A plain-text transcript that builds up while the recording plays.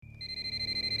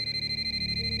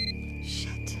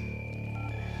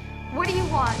What do you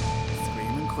want?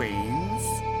 Screaming Queens.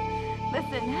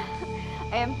 Listen,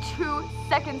 I am 2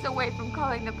 seconds away from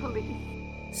calling the police.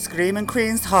 Screaming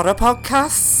Queens Horror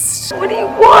Podcast. What do you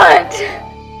want?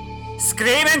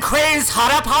 Screaming Queens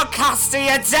Horror Podcast to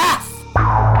your death!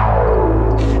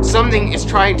 Something is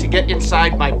trying to get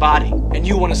inside my body, and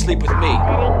you want to sleep with me.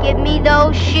 Better give me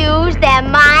those shoes. They're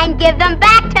mine. Give them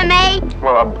back to me.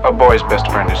 Well, a boy's best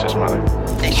friend is his mother.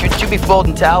 Hey, shouldn't you be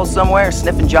folding towels somewhere,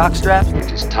 sniffing jock straps?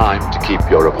 It is time to keep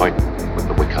your appointment with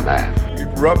the Wicker Man. It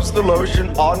rubs the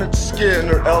lotion on its skin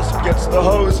or else it gets the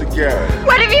hose again.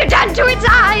 What have you done to its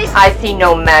eyes? I see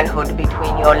no manhood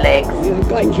between your legs. You're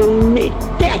going to meet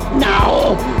death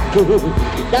now.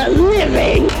 The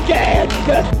living dead.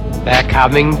 They're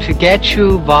coming to get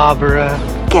you, Barbara.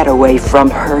 Get away from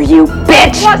her, you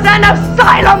bitch! It was an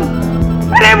asylum,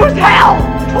 and it was hell.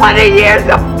 20 years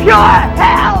of pure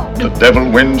hell. The devil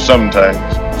wins sometimes.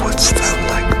 What's that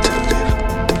like to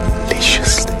live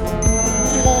deliciously?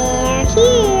 They're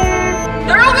here.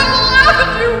 They're all gonna laugh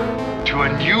at you. To a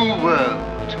new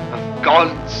world of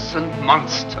gods and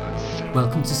monsters.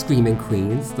 Welcome to Screaming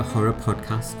Queens, the horror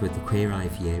podcast with the Queer Eye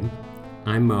View.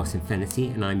 I'm Martin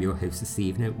Fennerty and I'm your host this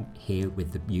evening, here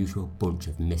with the usual bunch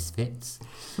of misfits.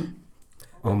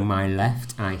 On my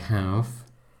left I have...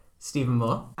 Stephen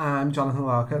Moore. I'm Jonathan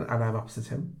Larkin and I'm opposite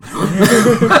him.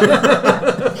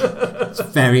 It's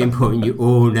very important you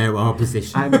all know our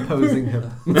position. I'm opposing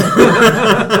him.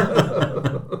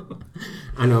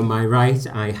 And on my right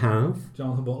I have...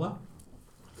 Jonathan Butler.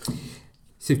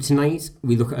 So tonight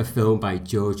we look at a film by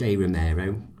George A.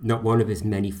 Romero, not one of his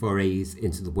many forays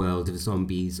into the world of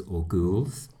zombies or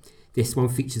ghouls. This one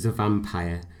features a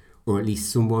vampire, or at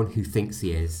least someone who thinks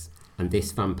he is, and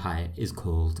this vampire is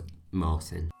called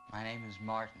Martin. My name is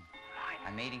Martin.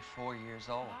 I'm 84 years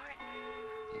old.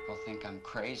 People think I'm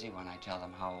crazy when I tell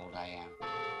them how old I am.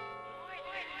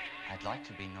 I'd like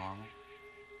to be normal.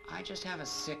 I just have a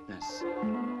sickness.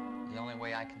 The only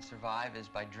way I can survive is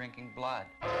by drinking blood.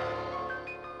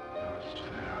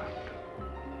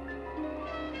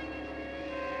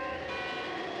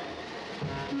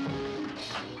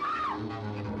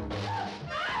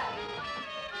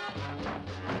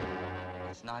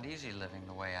 It's not easy living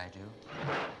the way I do.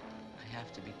 I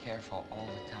have to be careful all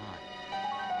the time.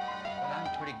 But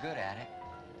I'm pretty good at it.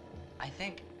 I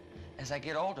think as I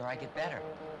get older, I get better.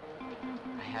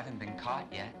 I haven't been caught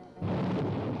yet.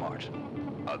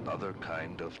 Martin, another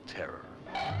kind of terror.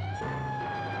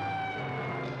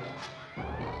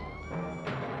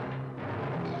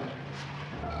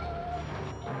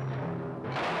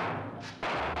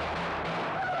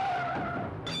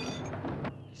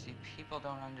 You see, people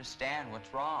don't understand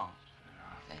what's wrong.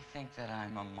 They think that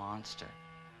I'm a monster.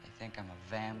 They think I'm a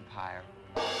vampire.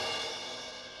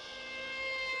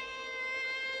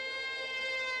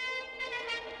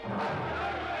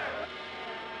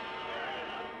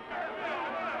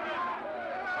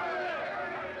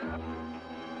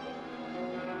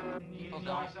 People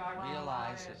don't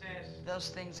realize that those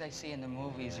things I see in the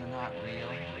movies are not real.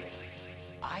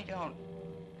 I don't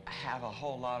have a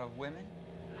whole lot of women.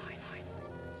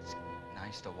 It's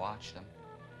nice to watch them.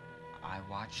 I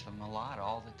watch them a lot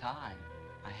all the time.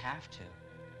 I have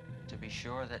to be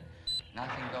sure that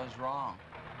nothing goes wrong.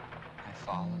 I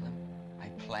follow them. I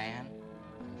plan.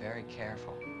 I'm very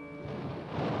careful.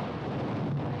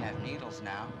 I have needles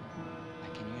now. I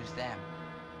can use them.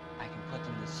 I can put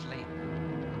them to sleep.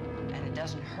 And it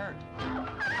doesn't hurt.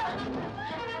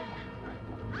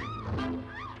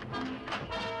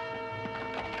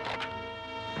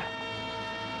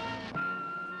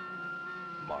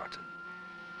 Martin,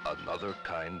 another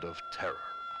kind of terror.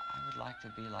 I would like to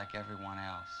be like everyone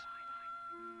else.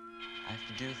 I have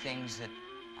to do things that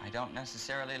I don't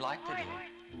necessarily like to do.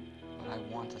 But I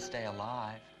want to stay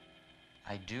alive.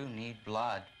 I do need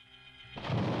blood.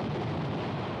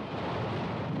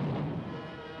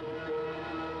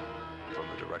 From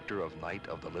the director of Night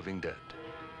of the Living Dead.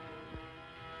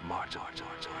 Martin,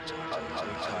 another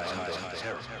kind of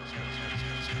terror.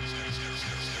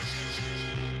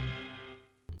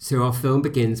 So our film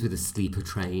begins with a sleeper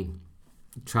train.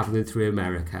 Travelling through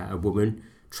America, a woman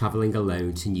travelling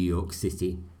alone to New York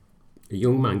City. A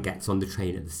young man gets on the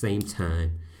train at the same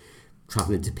time,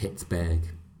 travelling to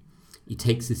Pittsburgh. He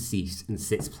takes his seat and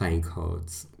sits playing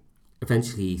cards.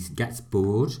 Eventually he gets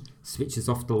bored, switches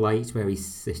off the light where he's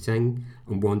sitting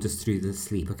and wanders through the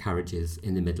sleeper carriages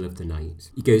in the middle of the night.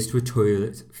 He goes to a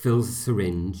toilet, fills a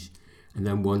syringe and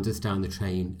then wanders down the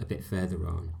train a bit further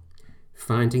on.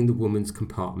 Finding the woman's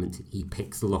compartment, he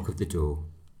picks the lock of the door.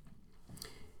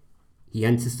 He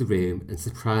enters the room and,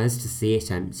 surprised to see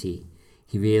it empty,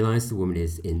 He realises the woman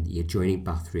is in the adjoining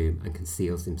bathroom and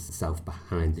conceals himself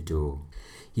behind the door.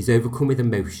 He's overcome with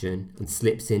emotion and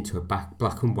slips into a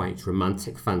black and white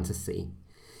romantic fantasy.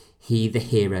 He, the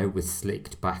hero, with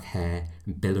slicked back hair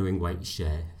and billowing white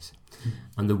shirt,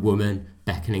 and the woman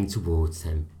beckoning towards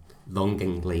him,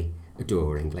 longingly,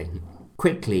 adoringly.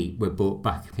 Quickly, we're brought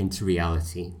back into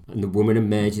reality, and the woman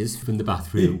emerges from the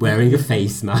bathroom wearing a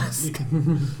face mask.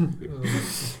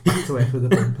 Back to earth with the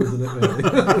bump, isn't it,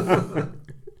 really?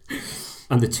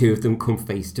 And the two of them come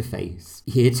face to face.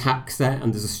 He attacks her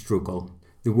and there's a struggle.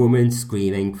 The woman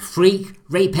screaming, "Freak,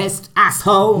 rapist,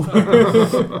 asshole!"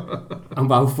 And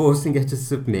while forcing her to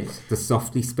submit, the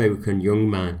softly spoken young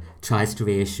man tries to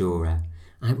reassure her.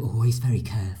 "I'm always very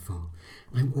careful.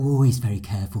 I'm always very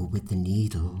careful with the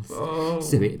needles.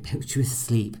 So it puts you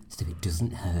asleep so it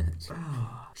doesn't hurt."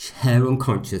 Her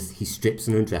unconscious, he strips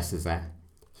and undresses her.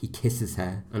 He kisses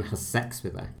her and has sex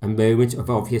with her. A moment of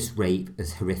obvious rape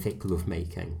as horrific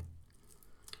lovemaking.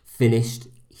 Finished,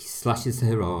 he slashes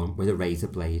her arm with a razor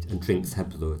blade and drinks her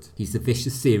blood. He's a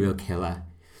vicious serial killer,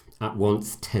 at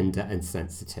once tender and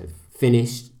sensitive.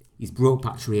 Finished, he's brought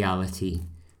back to reality,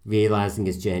 realising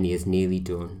his journey is nearly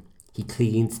done. He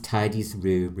cleans, tidies the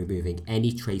room, removing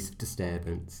any trace of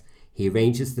disturbance. He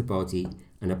arranges the body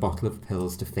and a bottle of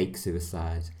pills to fake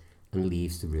suicide and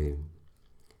leaves the room.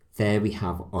 There we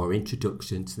have our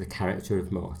introduction to the character of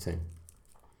Martin.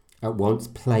 At once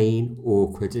plain,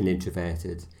 awkward and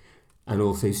introverted, and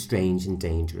also strange and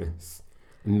dangerous.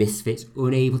 A misfit,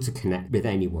 unable to connect with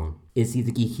anyone. Is he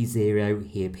the geeky zero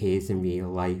he appears in real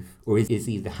life, or is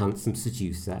he the handsome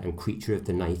seducer and creature of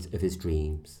the night of his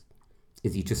dreams?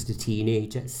 Is he just a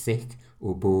teenager, sick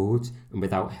or bored and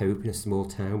without hope in a small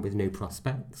town with no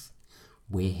prospects?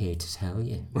 We're here to tell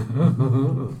you.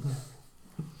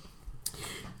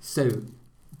 So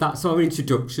that's our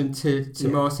introduction to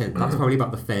Martin. That's probably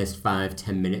about the first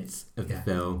 5-10 minutes of the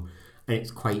film, and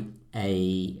it's quite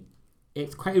a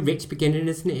rich beginning,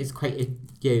 isn't it? It's quite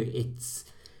it's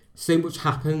so much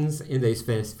happens in those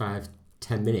first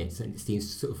 5-10 minutes, and it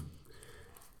seems to sort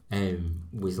of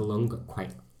whizzle along at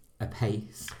quite a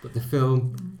pace. But the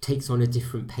film takes on a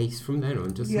different pace from then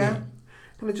on, doesn't it?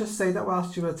 Can I just say that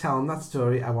whilst you were telling that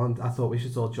story, I thought we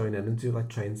should all join in and do like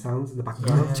train sounds in the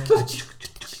background. I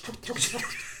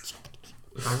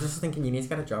was just thinking you need to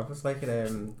get a job as like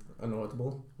an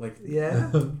audible, like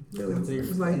it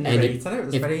was like it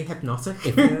was very hypnotic.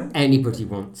 If anybody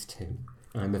wants to,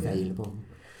 I'm available.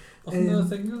 Wasn't there a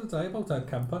thing the other day about Ed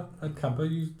Kemper? Ed Kemper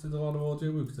did a lot of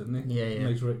audio books, didn't he? Yeah.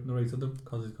 And he narrated them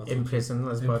because he's got in prison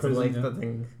as part of like the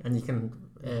thing, and you can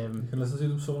listen to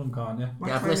them. Some of them can't, yeah.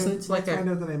 Yeah, I've listened to like I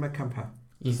know the name of Kemper.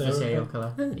 He's a serial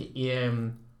killer. He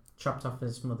chopped off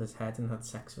his mother's head and had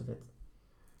sex with it.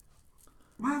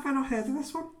 Why have I not heard of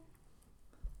this one?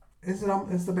 Has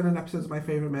there been an episode of My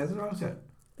Favourite Murder about it?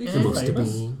 He's must have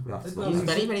famous. been. He's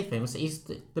very, very famous. He's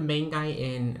the main guy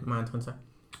in Mindhunter.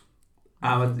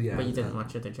 Yeah. But you didn't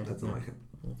watch it, did you? I didn't like it.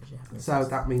 Yeah, so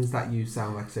that means that you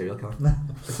sound like a serial killer.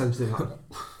 Essentially not.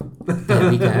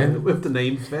 There we go. With the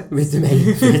name fits. With the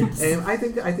name fits. I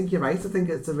think you're right. I think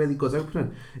it's a really good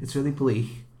opening. It's really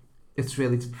bleak. It's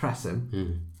really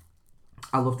depressing.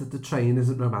 I love that the train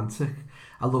isn't romantic.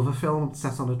 I love a film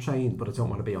set on a train, but I don't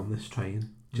want to be on this train.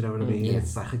 Do you know what I mean? Yeah.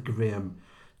 It's like a grim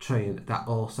train that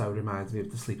also reminds me of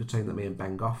the sleeper train that me and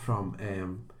Ben got from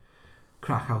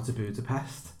Krakow to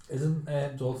Budapest. Isn't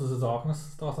Daughters of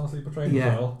Darkness start on a sleeper train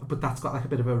as well? But that's got like a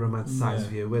bit of a romanticised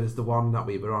view, whereas the one that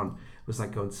we were on was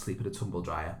like going to sleep at a tumble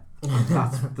dryer.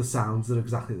 That's the sounds are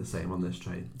exactly the same on this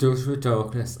train. Daughters of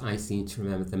Darkness, I seem to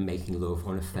remember them making love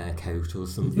on a fair coat or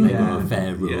something, or a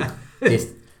fair rug. Yeah.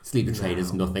 This sleeper train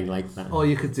is nothing like that. All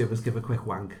you could do was give a quick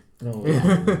wank.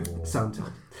 Sound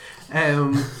time.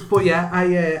 But yeah,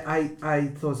 I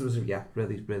thought it was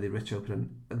really, really rich opening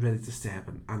and really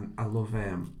disturbing, and I love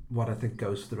what I think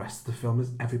goes for the rest of the film is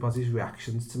everybody's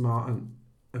reactions to Martin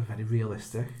are very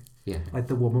realistic. Yeah, like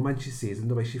the woman when she sees him,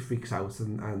 the way she freaks out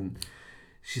and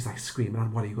she's like screaming,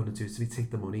 "And what are you going to do to me?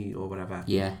 Take the money or whatever."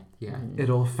 Yeah.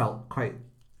 It all felt quite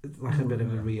like a bit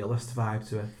of a realist vibe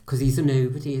to it. Because he's a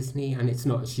nobody, isn't he? And it's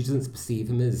not. She doesn't perceive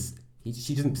him as.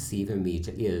 She doesn't perceive him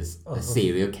immediately as a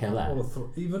serial killer.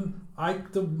 My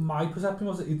perception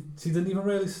was that she didn't even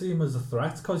really see him as a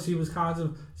threat, because she was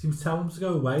telling him to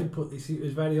go away, but it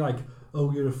was very like,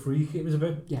 "Oh, you're a freak." It was a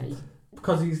bit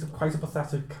because he's quite a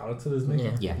pathetic character, isn't he?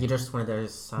 Yeah. You're just one of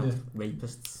those sad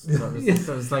rapists.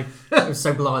 So it was like, it was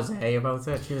so blasé about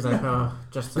it. She was like, "Oh,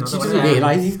 just another." But she doesn't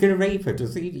realise he's going to rape her,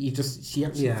 does he? She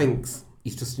actually thinks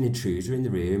he's just an intruder in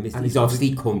the room. He's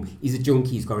obviously he's a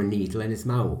junkie, he's got a needle in his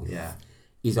mouth. Yeah.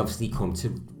 he's obviously come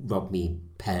to rob me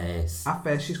purse. At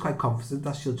first, she's quite confident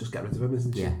that she'll just get rid of him,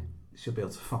 isn't she? Yeah. She'll be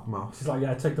able to fuck him off. She's like,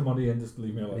 yeah, take the money and just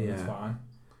leave me alone. Yeah. It's fine.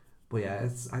 But yeah,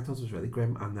 I thought it was really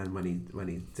grim. And then when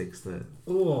he digs the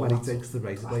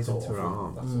razor blade into her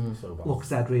arm, that's so bad. looks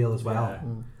dead real as well. Yeah.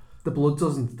 The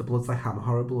blood's like Hammer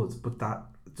horror blood, but that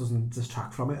doesn't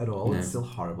distract from it at all. No. It's still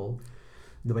horrible.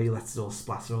 And the way he lets it all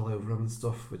splatter all over him and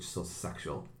stuff, which is sort of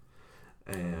sexual.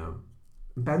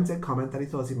 Ben did comment that he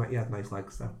thought he had nice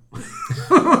legs though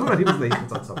when he was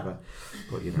naked on top of it.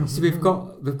 But you know. So we've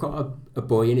got a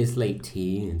boy in his late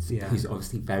teens who's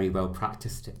obviously very well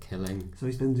practiced at killing. So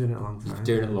he's been doing it a long time. He's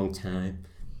doing it a long time.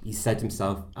 He said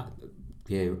himself,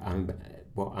 I'm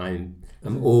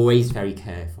always very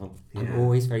careful. I'm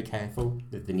always very careful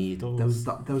with the needles.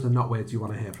 Those are not words you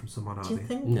want to hear from someone, are they? Do you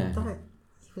think that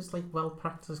he was like well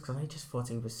practiced? Because I just thought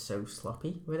he was so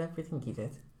sloppy with everything he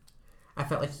did. I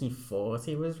felt like he thought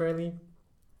he was really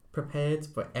prepared,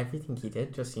 but everything he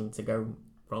did just seemed to go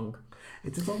wrong.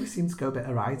 It just always seemed to go a bit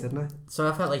awry, didn't it? So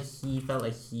I felt like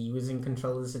he was in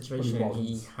control of the situation. Well,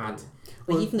 he had,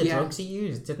 even the drugs he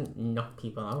used didn't knock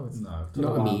people out. No,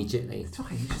 not immediately. It took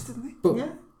ages, didn't it? But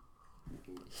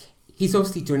he's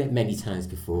obviously done it many times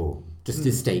before. Just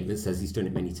his statement says he's done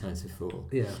it many times before.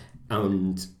 Yeah,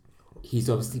 and he's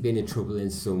obviously been in trouble in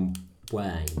some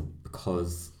way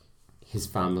because his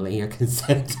family are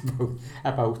concerned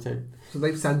about him. So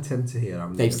they've sent him to here,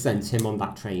 haven't they? They've sent him on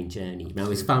that train journey. Now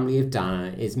his family have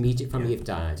died, his immediate family have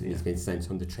died, and he's been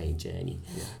sent on the train journey.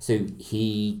 Yeah. So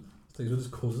he... So he's with his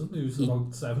cousin, who's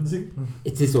about 70.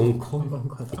 It's his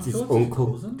uncle. It's his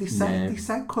uncle. They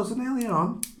said cousin earlier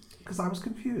on, because I was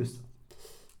confused.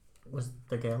 Was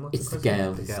the girl not It's the the cousin?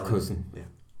 girl, it's the cousin. Yeah.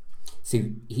 So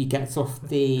he gets off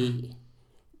the...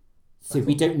 So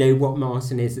we don't know what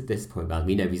Martin is at this point. Well,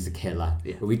 we know he's a killer,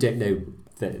 but we don't know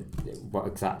what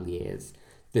exactly he is.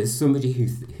 There's somebody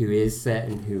who is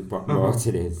certain what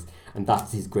Martin is, and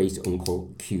that's his great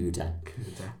uncle Kuda.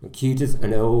 Kuda's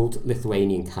an old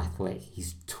Lithuanian Catholic.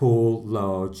 He's tall,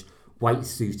 large, white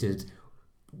suited,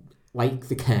 like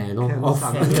the Colonel of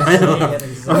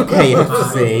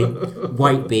KFC,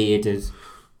 white bearded.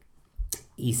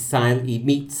 He's silent.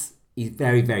 He's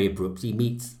very, very abrupt. He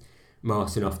meets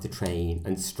Martin off the train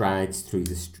and strides through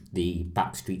the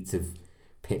back streets of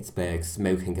Pittsburgh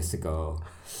smoking a cigar.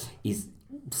 He's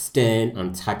stern,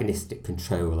 antagonistic,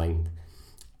 controlling,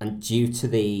 and due to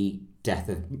the death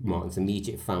of Martin's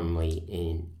immediate family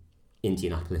in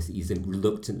Indianapolis, he's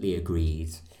reluctantly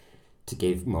agreed to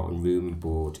give Martin room and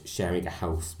board, sharing a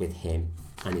house with him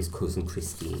and his cousin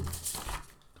Christine.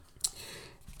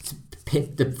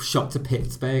 The shots of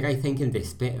Pittsburgh, I think, in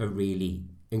this bit are really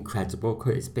incredible,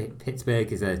 because Pittsburgh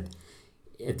is the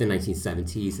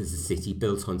 1970s is a city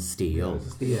built on steel,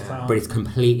 but it's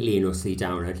completely and utterly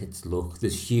down at its luck.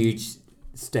 There's huge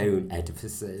stone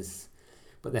edifices,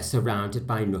 but they're surrounded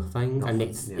by nothing. And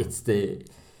it's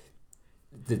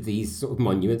these sort of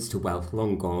monuments to wealth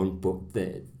long gone, but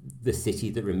the city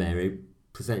that Romero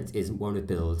presents isn't one of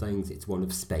buildings, it's one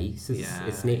of space,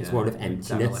 isn't it? It's one of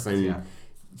emptiness and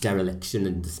dereliction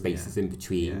and the spaces in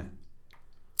between.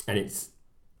 And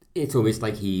it's almost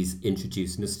like he's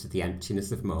introducing us to the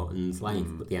emptiness of Martin's life,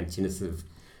 but the emptiness of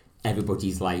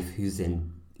everybody's life who's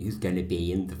going to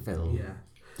be in the film. Yeah.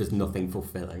 There's nothing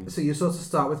fulfilling. So you sort of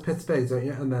start with Pittsburgh, don't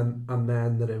you? And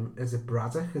then they're in, is it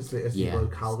Braddock? Is the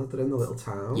locale that they're in, the little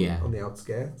town on the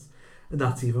outskirts? And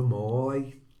that's even more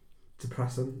like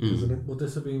depressing, isn't it? Would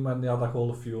this have been when they had like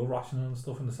all the fuel rationing and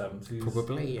stuff in the 70s?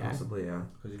 Probably, yeah. Possibly, yeah.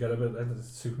 Because you get a bit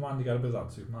Superman, you get a bit of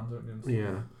that Superman, don't you?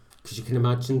 Yeah. Because you can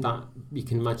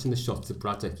imagine the shots of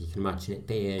Braddock, you can imagine it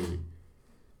being...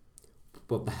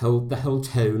 But the whole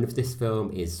tone of this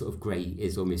film is sort of grey,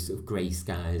 is almost sort of grey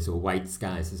skies or white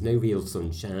skies. There's no real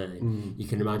sunshine. You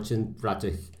can imagine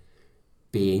Braddock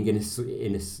being in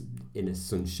a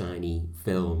sunshiny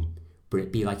film, but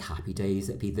it'd be like Happy Days.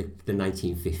 It'd be the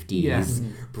 1950s,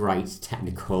 bright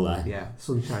Technicolor. Yeah,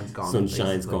 sunshine's gone.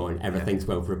 Sunshine's gone. Everything's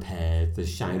well prepared. There's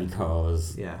shiny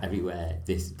cars everywhere.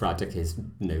 This Braddock is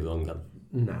no longer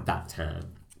that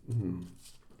time.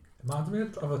 It reminded me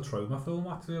of a Trauma film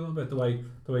actually a little bit. The way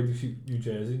they shoot New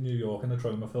Jersey, New York in a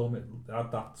Trauma film, it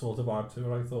had that sort of vibe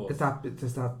to it, I thought. Is that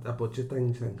a budget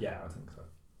thing, do you think? Yeah, I think so.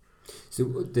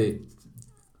 So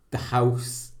the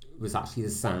house was actually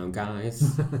the sound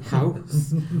guy's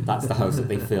house. That's the house that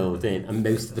they filled in, and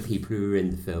most of the people who were in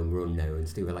the film were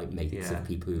unknowns. They were like mates of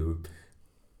people who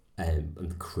were on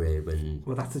the crew. And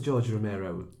well, that's a George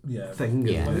Romero thing.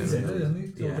 Yeah, he's in it,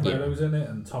 isn't he? George Romero's in it,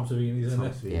 and Tom Savini's in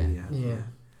it. Yeah.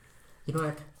 You know,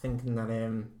 like thinking that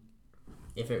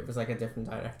if it was like a different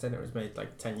director and it was made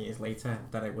like 10 years later,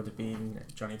 that it would have been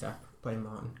Johnny Depp playing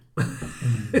Martin.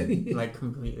 Like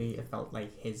completely, it felt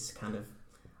like his kind of,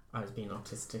 I was being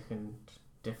autistic and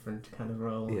different kind of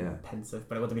role, pensive,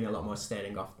 but it would have been a lot more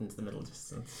staring off into the middle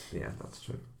distance. Yeah, that's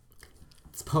true.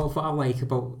 It's part of what I like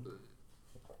about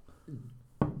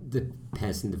the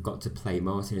person they've got to play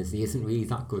Martin is he isn't really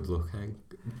that good looking.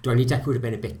 Johnny Depp would have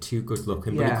been a bit too good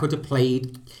looking, but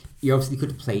he obviously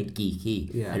could have played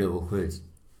geeky and awkward.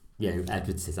 You know,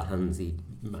 Edward Scissorhands, he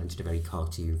managed a very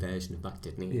cartoon version of that,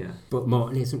 didn't he? Yeah. But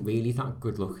Martin isn't really that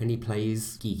good looking. He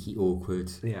plays geeky,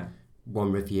 awkward. Yeah.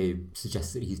 One review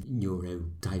suggests that he's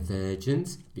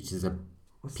neurodivergent, which is a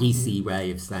PC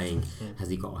way of saying, has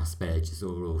he got Asperger's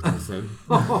or autism?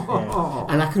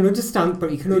 And I can understand,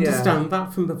 but you can understand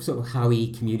that from the sort of how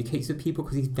he communicates with people,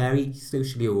 because he's very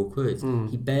socially awkward.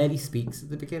 He barely speaks at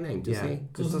the beginning, does he?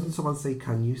 Because doesn't someone say,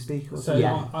 can you speak? Or so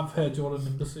I've heard you're an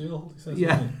imbecile. He says,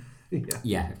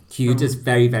 Yeah, Cuda's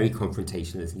very, very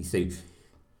confrontational, isn't he? So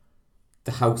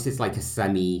the house is like a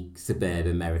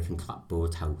semi-suburban American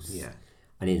clapboard house. Yeah.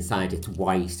 And inside it's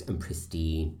white and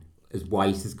pristine, as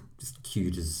white as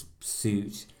Cuda's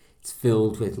suit. It's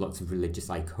filled with lots of religious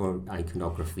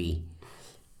iconography.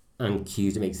 And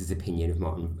Cuda makes his opinion of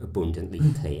Martin abundantly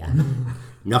clear.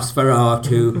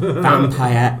 Nosferatu,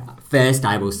 vampire, first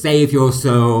I will save your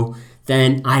soul,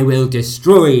 then I will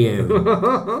destroy you.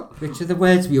 Which are the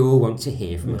words we all want to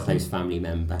hear from a close family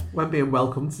member. When being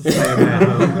welcomed to stay in their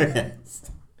home.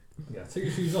 Yeah, take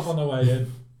your shoes off on the way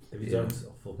in. If you don't,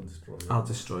 I'll fucking destroy you. I'll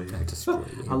destroy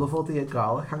you. I love all the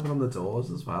garlic hanging on the doors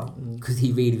as well. Because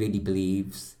he really, really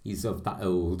believes he's of that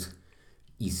old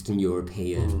Eastern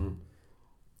European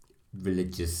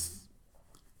religious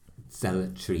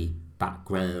zealotry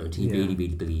background. He really,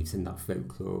 really believes in that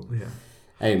folklore.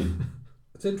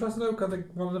 It's interesting though, because I think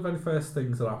one of the very first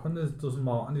things that happened is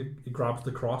Martin, he grabs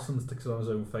the cross and sticks it on his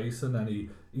own face, and then he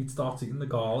starts eating the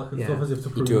garlic and stuff as if to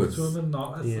prove it to him and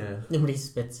not. Nobody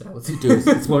spits it out. He does.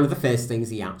 It's one of the first things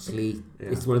he actually.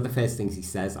 It's one of the first things he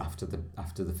says after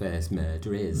the first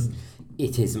murder is,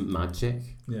 it isn't magic.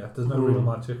 Yeah, there's no real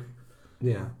magic.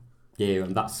 Yeah. Yeah,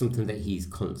 and that's something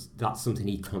that that's something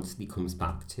he constantly comes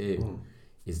back to,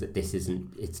 is that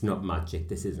it's not magic.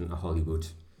 This isn't a Hollywood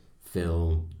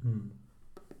film.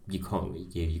 You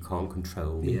can't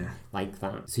control me like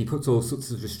that. So he puts all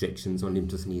sorts of restrictions on him,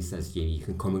 doesn't he? He says, you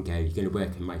can come and go. You're going to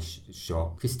work in my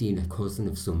shop. Christina, cousin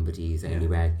of somebody's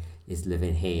anyway, is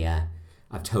living here.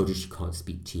 I've told her she can't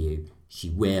speak to you. She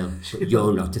will, but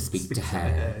you're not to speak to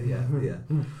her.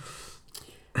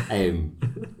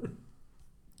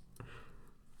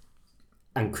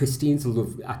 And Christine's a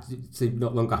lovely. So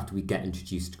not long after we get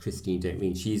introduced to Christine, don't we?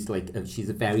 And she's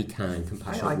a very kind,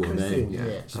 compassionate woman.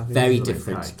 Christine, She's very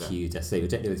different to Cuda. So I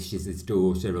don't know if she's his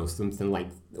daughter or something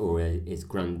or his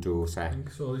granddaughter. I think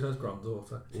so. He says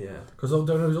granddaughter. Yeah. Because all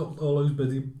those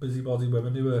busybody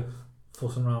women who were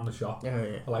fussing around the shop.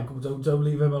 Like, don't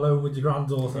leave him alone with your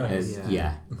granddaughter.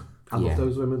 I love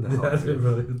those women. They're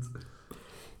brilliant.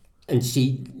 And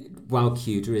she, while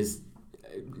Cuda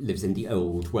lives in the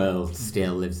old world,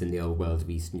 still lives in the old world of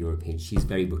Eastern European, she's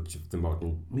very much of the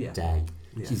modern day.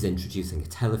 She's introducing a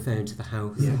telephone to the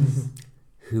house.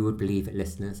 Who would believe it,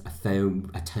 listeners? A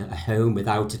home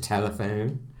without a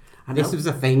telephone. This was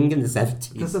a thing in the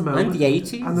 70s and the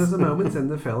 80s. And there's a moment in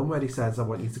the film where he says, I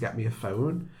want you to get me a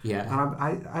phone. Yeah.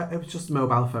 And it was just a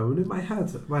mobile phone in my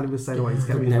head when he was saying, I want you to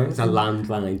get me a phone. No, it's a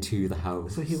landline to the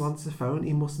house. So he wants a phone.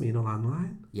 He must mean a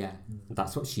landline. Yeah.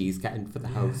 That's what she's getting for the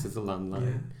house, is a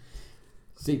landline.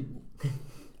 So,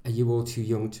 are you all too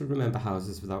young to remember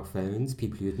houses without phones?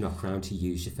 People who would knock around to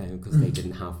use your phone because they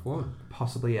didn't have one?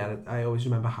 Possibly, yeah. I always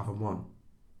remember having one.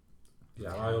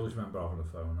 Yeah, I always remember having a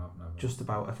phone. I've never. Just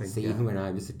about, I think. So even when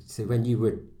I was, when you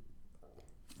were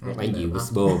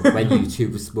small, when you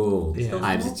two were small,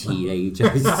 I was a teenager.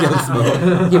 I was still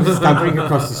small. You were staggering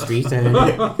across the street, and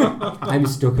I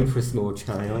was stuck in for a small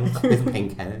child with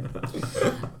pink hair.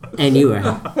 Anyway.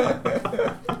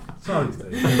 Sorry,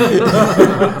 Steve.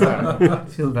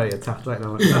 Feeling very attacked right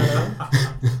now.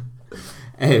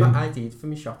 I did for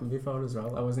me shopping before as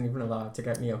well. I wasn't even allowed to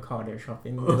get me Ocado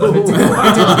shopping.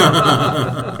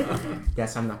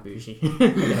 Yes, I'm not bougie.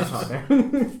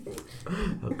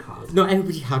 Not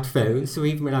everybody had phones, so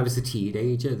even when I was a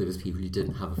teenager, there was people who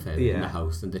didn't have a phone in the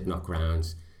house, and they'd knock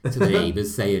around to the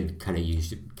neighbours saying, "Can I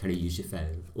use your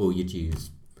phone?" Or you'd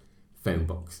use phone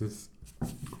boxes.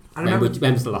 When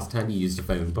was the last time you used a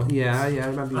phone box? Yeah, I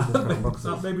remember using phone boxes.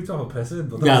 That maybe to have a piss in,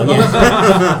 but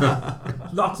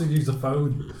not to use a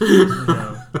phone.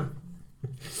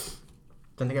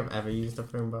 Don't think I've ever used a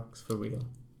phone box for real.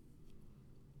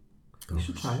 You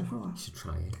should try it for a while. You should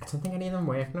try it. I don't think any of them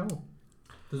work now.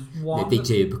 There's one. No, they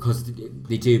do because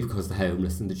the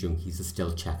homeless and the junkies are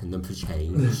still checking them for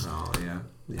change. Oh yeah.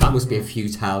 That must be a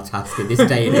futile task in this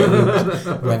day and age,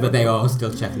 whether they are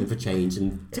still checking them for change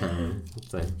in town.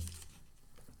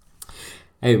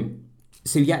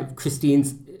 So yeah,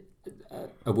 Christine's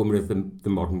a woman of the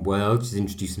modern world. She's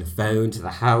introducing a phone to the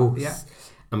house,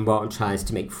 and Martin tries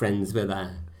to make friends with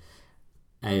her.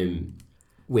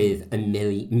 With a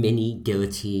mini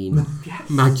guillotine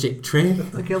magic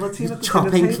trick. The guillotine at the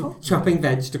table? Chopping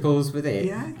vegetables with it.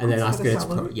 Yeah, and then asking her to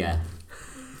put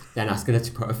then asking her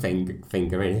to put a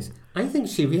finger in it. I think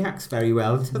she reacts very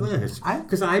well to that.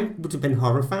 Because I would have been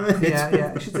horrified.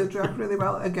 Yeah, she did react really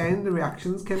well. Again, the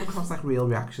reactions came across like real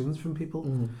reactions from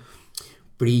people.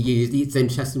 But it's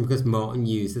interesting because Martin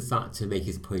uses that to make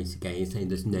his point again, saying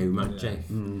there's no magic.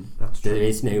 That's true. There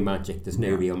is no magic. There's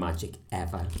no real magic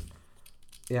ever.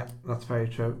 Yeah, that's very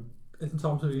true. Isn't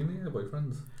Tom Savini a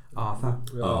boyfriend? Arthur.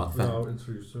 Arthur.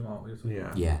 Introduced him, aren't we?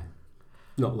 Yeah.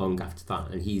 Not long after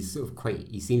that, and he's sort of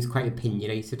he seems quite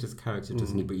opinionated as a character,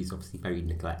 doesn't he? But he's obviously very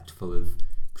neglectful of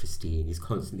Christine. He's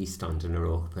constantly standing her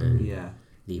up and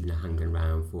leaving her hanging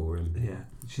around for him. Yeah,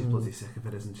 she's bloody sick of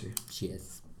it, isn't she? She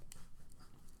is.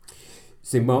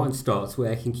 So Martin starts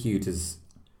working Cuda's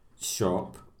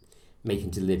shop,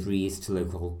 making deliveries to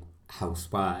local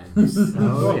housewives.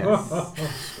 Oh yes,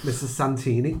 Mrs.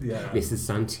 Santini. Yeah, Mrs.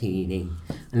 Santini,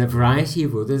 and a variety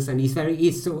of others. And he's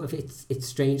it's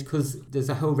strange because there's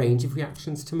a whole range of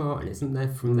reactions to Martin, isn't there?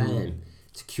 From them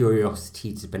to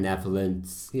curiosity to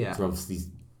benevolence. Yeah. To obviously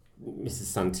Mrs.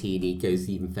 Santini goes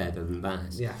even further than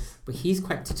that. Yes. But he's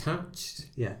quite detached.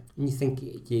 Yeah. And you think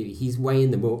he's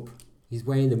weighing them up. He's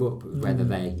weighing them up whether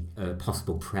they are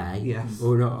possible prey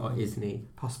or not, isn't he?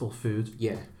 Possible food.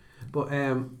 Yeah. But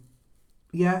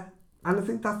yeah, and I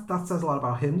think that says a lot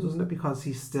about him, doesn't it? Because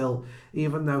he's still,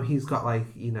 even though he's got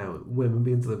women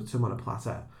being delivered to him on a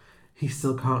platter, he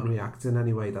still can't react in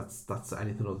any way that's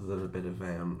anything other than a bit of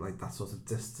that sort of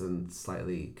distant,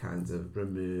 slightly kind of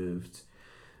removed,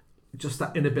 just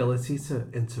that inability to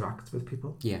interact with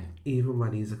people. Yeah. Even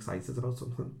when he's excited about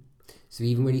something. So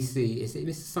even when he sees, is it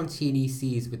Mrs. Santini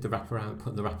sees with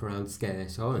putting the wraparound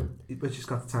skirt on? But she's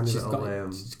got the tiny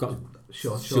little she's got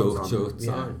shorts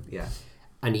on. Yeah.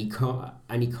 And he can't,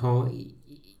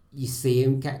 you see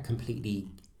him get completely,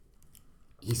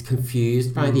 he's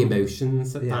confused by the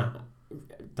emotions that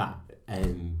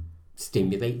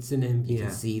stimulates in him. You can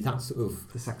see that sort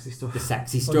of... The sexy stuff. The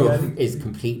sexy stuff is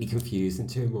completely confusing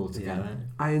to him altogether. Yeah.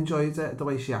 I enjoyed the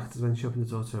way she acted when she opened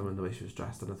the door to him and the way she was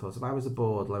dressed, and I thought if I was a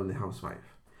bored, lonely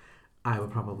housewife, I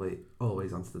would probably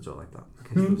always answer the door like that in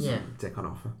case there was some dick on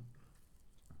offer.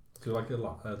 Do you like your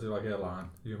line?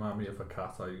 You remind me of a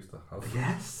cat I used to have.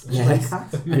 Yes.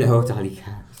 An old alley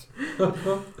cat.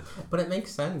 But it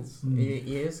makes sense.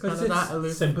 He is kind of that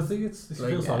aloof. Sympathy. You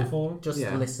feel sorry for him. Just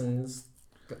listens,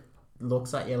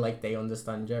 looks at you like they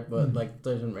understand you, but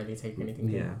doesn't really take anything.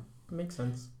 Yeah. It makes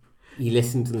sense. He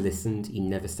listened and listened. He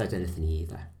never said anything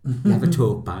either. Never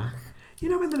talked back. You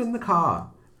know when they're in the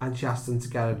car and she asked him to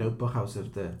get a notebook out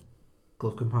of the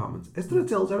glove compartment? Is there a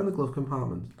dildo in the glove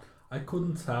compartment? I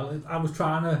couldn't tell. I was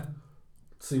trying to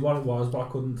see what it was, but I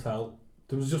couldn't tell.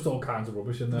 There was just all kinds of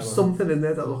rubbish in there. There was something in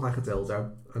there that looked like a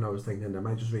dildo, and I was thinking, am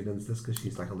I just reading into this because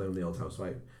she's like a lonely old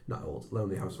housewife? Not old,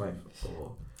 lonely housewife.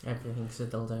 Or... Everything's a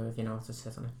dildo if you know how to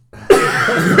sit on it.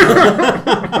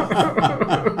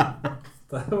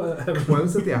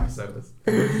 Quotes of the episode.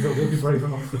 You'll be brave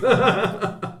enough.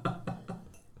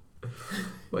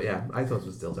 But yeah, I thought it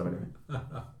was dildo anyway.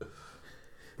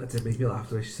 That did make me laugh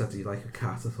the way she said, do you like a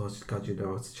cat? I thought, God, you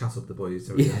know how to chat up the boys.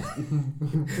 So yeah.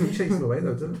 Didn't chase them away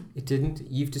though, did it? It didn't.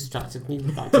 You've distracted me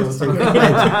with that.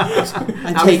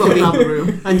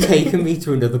 and taken me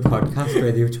to another podcast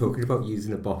where they were talking about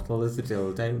using a bottle as a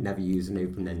dildo. Never use an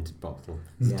open-ended bottle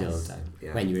as a dildo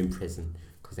when you're in prison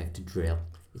because they have to drill.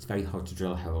 It's very hard to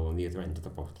drill a hole on the other end of the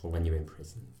bottle when you're in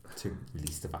prison to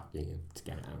release the vacuum to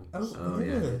get it out. Oh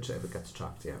yeah, if it gets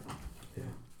trapped, yeah.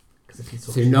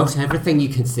 So not everything you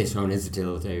can sit on is a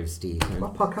dildo, Stephen.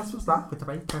 What podcast was that? With the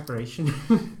right preparation.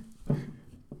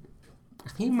 I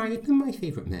think it might have been my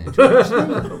favourite murder.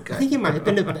 Okay. I think it might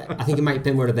have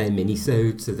been one of their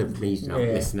mini-sodes of the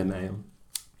listener mail.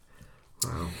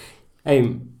 Wow.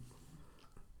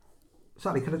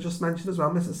 Sorry, can I just mention as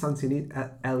well, Mrs. Santini,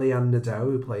 Eliane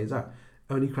Nadeau, who plays her,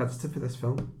 only credited for this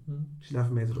film. She never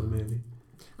made another movie.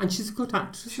 And she's a good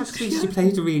actress. She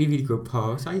played a really, really good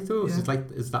part, I thought. She's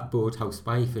like as that bored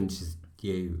housewife, and she's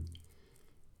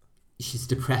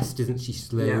depressed, isn't she?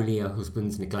 Slowly, her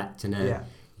husband's neglecting her. Yeah.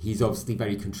 He's obviously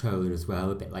very controlling as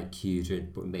well, a bit like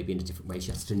Cuda, but maybe in a different way.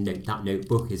 She has to note, that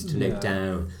notebook is to note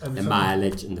down the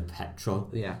mileage and the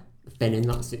petrol. Yeah. been in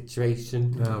that situation.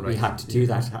 Oh, right. We had to do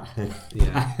that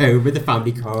Yeah. at home with the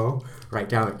family car, right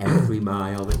down every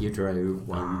mile that you drove,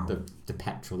 the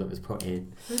petrol that was put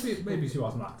in. Maybe she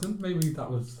wasn't acting. Maybe that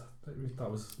was.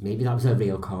 Maybe that was a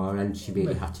real car, and she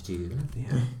really had to do that.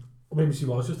 Yeah. Or maybe she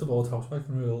was just a bold housewife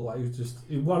in real life. Just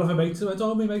one of her mates went,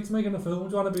 "Oh, my mate's making a film. Do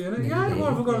you want to be in it?" Yeah,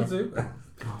 what have I got to do?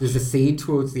 There's a scene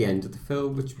towards the end of the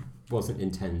film which wasn't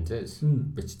intended,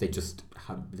 which they just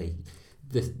had.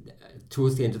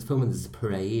 Towards the end of the film, when there's a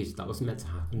parade, that wasn't meant to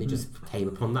happen. They just came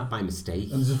upon that by mistake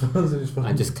and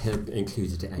just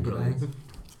included it anyway. Right.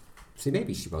 So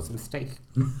maybe she was a mistake.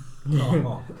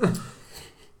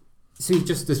 So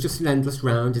there's just an endless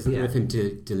round, isn't there, of him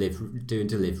doing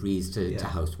deliveries to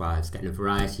housewives, getting a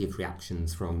variety of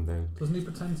reactions from them. Doesn't he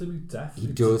pretend to be deaf? He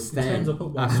does then.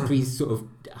 After he's sort of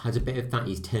had a bit of that,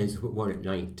 he turns up at 1 at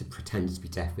night to pretend to be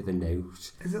deaf with a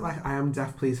note. Is it like, I am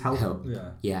deaf, please help?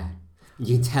 Yeah.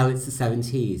 You can tell it's the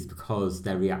 70s because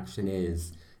their reaction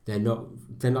is they're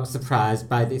not surprised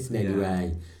by this in any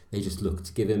way. They just look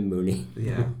to give him money.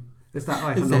 Yeah. Is that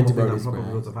like a normal thing that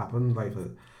probably would have happened? Like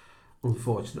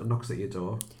unfortunate knocks at your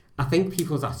door. I think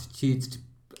people's attitudes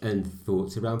and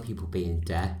thoughts around people being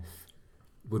deaf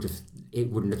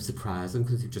wouldn't have surprised them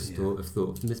because they just thought of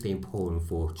them as being poor and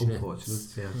fortunate.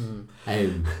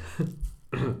 And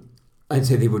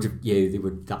so they would have,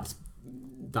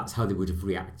 that's how they would have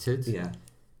reacted. Yeah.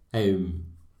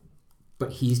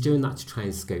 But he's doing that to try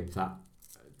and scope that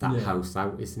house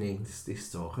out, isn't he? He's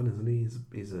stalking, isn't he?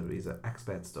 He's an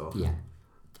expert stalker. Yeah.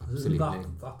 Absolutely.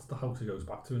 That's the house he goes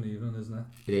back to in the evening, isn't it?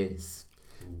 It is.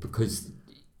 Because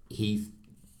he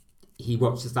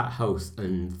watches that house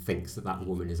and thinks that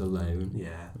woman is alone.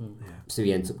 Yeah. So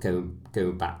he ends up going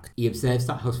back. He observes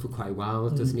that house for quite a while,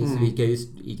 doesn't he? So he goes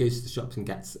to the shops and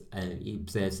gets. He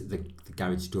observes that the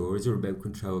garage door is a remote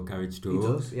control garage door. He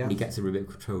does, yeah. And he gets a remote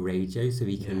control radio so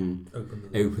he can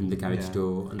open the garage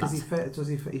door. Because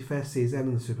he first sees them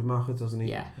in the supermarket, doesn't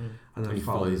he? Yeah. And then he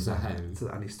follows her home.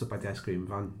 And he's stood by the ice cream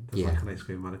van. There's like an ice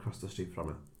cream van across the street from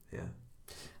it. Yeah.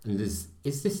 And is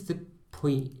this the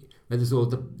point where there's all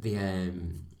the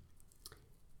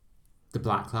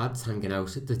black lads hanging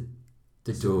out at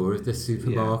the door of the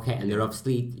supermarket, and they're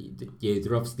obviously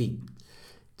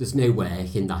there's no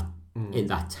work in that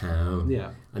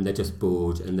town, and they're just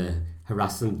bored and they're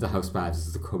harassing the housewives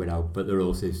as they're coming out, but they're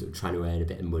also sort of trying to earn a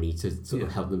bit of money to sort of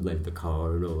help them load the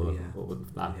car and all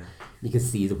of that. You can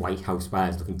see the white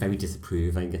housewives looking very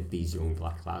disapproving at these young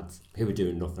black lads who are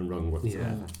doing nothing wrong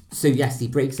whatsoever. So yes, he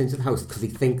breaks into the house because he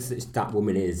thinks that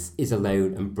woman is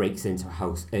alone, and breaks into a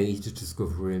house only to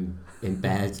discover him in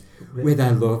bed with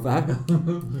her lover,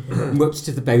 much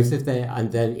to the both of them,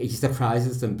 and then he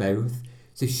surprises them both.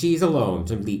 So she's alarmed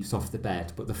and leaps off the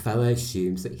bed, but the fella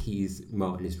assumes that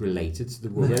Martin is related to the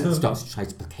woman and starts to try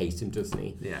to placate him, doesn't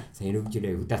he? Yeah.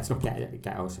 Saying, let's not get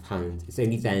out of hand. It's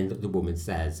only then that the woman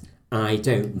says, "I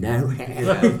don't know him."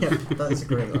 Yeah, that's a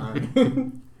great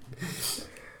line.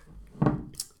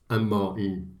 And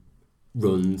Martin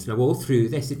runs. Now all through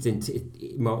this,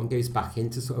 Martin goes back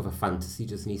into sort of a fantasy,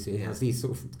 doesn't he? So he has these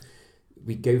sort of...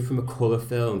 We go from a colour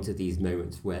film to these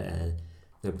moments where...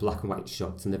 They're black and white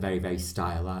shots and they're very, very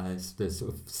stylised. They're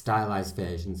sort of stylised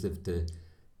versions of the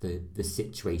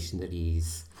situation that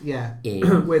he's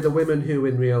in. Where the women who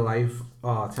in real life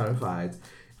are terrified,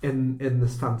 in the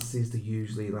fantasies they're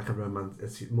usually like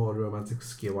it's more romantic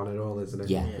skew on it all, isn't it?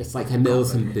 Yeah, it's like a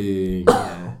Mills and Boone.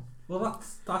 Yeah. Well,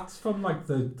 that's from like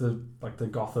the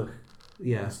gothic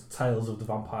tales of the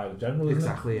vampire in general, isn't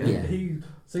exactly, it?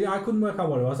 I couldn't work out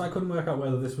what it was. I couldn't work out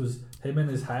whether this was him in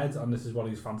his head and this is what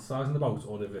he's fantasising about,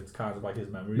 or if it's kind of like his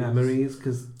memories.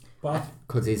 Because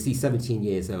is he 17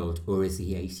 years old or is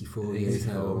he 84 years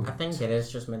old? I think it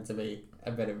is just meant to be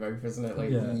a bit of both, isn't it? Like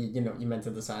you're meant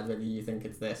to decide whether you think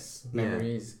it's this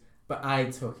memories. But I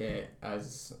took it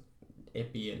as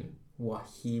it being what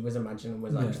he was imagining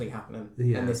was actually happening,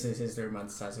 and this is his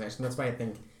romanticised version. That's why I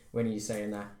think when he's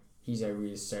saying that he's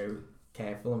always so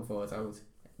careful and thought out,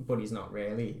 but he's not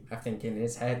really. I think in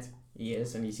his head he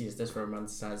is, and he sees this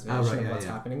romanticised version of what's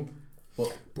happening.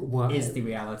 But what is the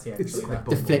reality actually?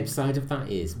 The flip side of that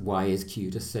is, why is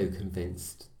Cuda so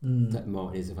convinced that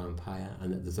Martin is a vampire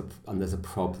and that there's a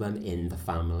problem in the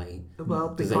family? Well,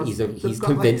 because he's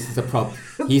convinced there's a problem.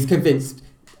 He's convinced.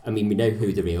 I mean, we know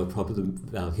who the real problem,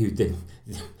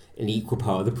 an equal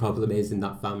part of the problem is in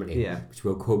that family, which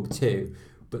we'll come to.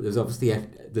 But there's obviously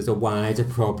a wider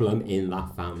problem in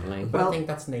that family. But I think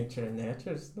that's nature and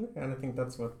nurture, isn't it? And I think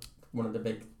that's what one of the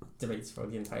big debates for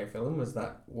the entire film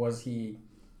was he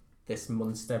this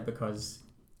monster because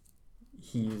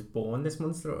he was born this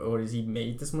monster, or is he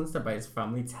made this monster by his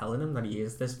family telling him that he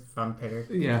is this vampiric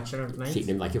creature of night?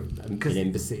 Treating him like an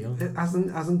imbecile.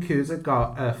 Hasn't Cusa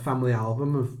got a family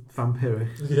album of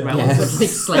vampiric relatives? Like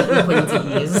slightly pointy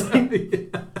ears.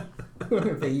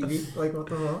 Baby, like what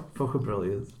the fuck? Fucking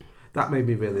brilliant. That made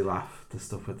me really laugh. The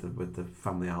stuff with the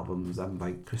family albums, and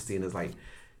like Christina's like,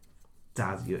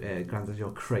 Dad, Granddad,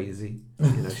 you're crazy.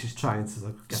 She's trying to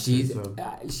like, get into him.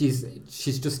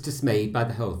 She's just dismayed by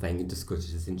the whole thing and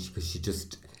discouraged, isn't she? Because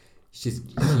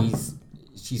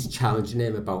she's challenging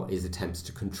him about his attempts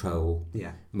to control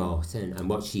Martin, and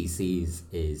what she sees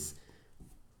is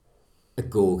a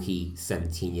gawky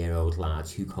 17-year-old lad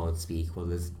who can't speak. Well,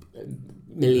 there's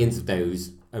millions of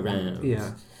those around.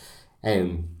 Yeah.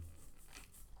 And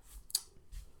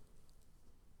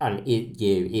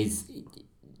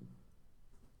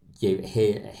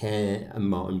her and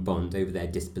Martin bond over their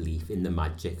disbelief in the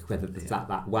magic, whether it's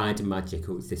that wider magic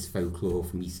or it's this folklore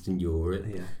from Eastern Europe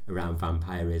around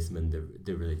vampirism and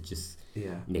the religious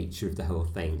nature of the whole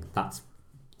thing. That's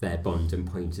their bonding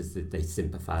point, is that they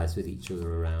sympathise with each other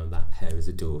around that. Her as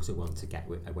a daughter wants to get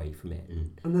away from it.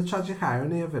 And the tragic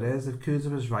irony of it is, if Cusa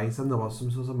was right and there was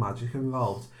some sort of magic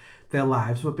involved, their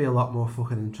lives would be a lot more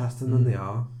fucking interesting than they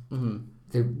are. Mm-hmm.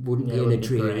 They wouldn't be in a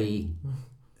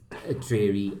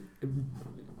dreary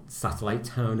satellite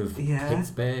town of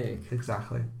Pittsburgh.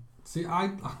 Exactly. See, I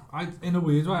in a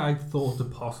weird way, I thought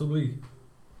that possibly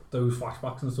those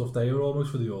flashbacks and stuff, they were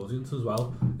almost for the audience as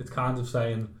well. It's kind of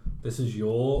saying, this is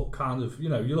your kind of, you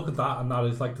look at that and that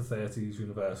is like the 30s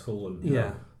Universal, and you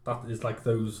know, that is like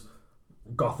those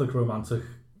gothic romantic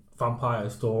vampire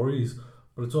stories,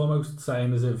 but it's almost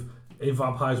saying as if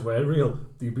vampires were real,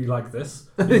 they'd be like this.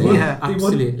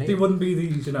 Absolutely. They wouldn't be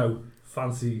these,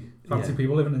 fancy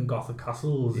people living in gothic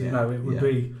castles. It would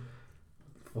be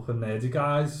fucking nerdy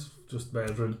guys just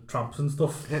murdering tramps and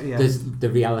stuff. The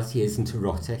reality isn't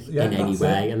erotic in any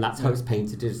way, and that's how it's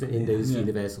painted in those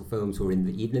Universal films, or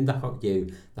even in the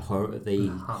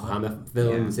Hammer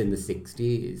films in the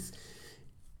 60s.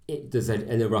 There's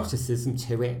an eroticism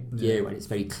to it, and it's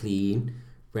very clean.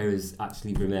 Whereas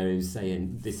actually Romero's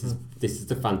saying this is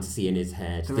the fantasy in his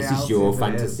head. This is your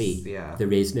fantasy.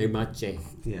 There is no magic.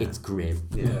 It's grim.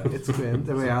 It's grim.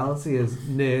 The reality is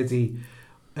nerdy,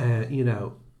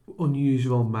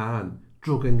 unusual man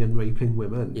drugging and raping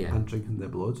women and drinking their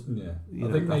blood. I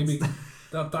think maybe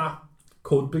that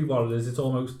could be what it is. It's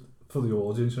almost for the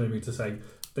audience, to say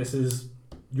this is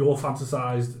your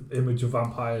fantasized image of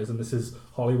vampires, and this is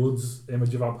Hollywood's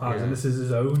image of vampires, and this is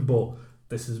his own, but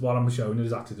this is what I'm showing you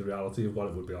is actually the reality of what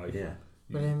it would be like.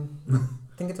 But I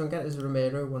think I don't get is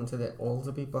Romero wanted it all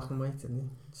to be black and white, didn't he?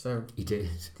 So he did.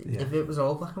 If it was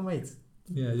all black and white,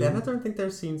 then I don't think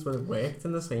those scenes would have worked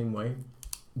in the same way.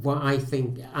 Well, I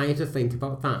had to think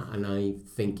about that, and I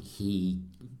think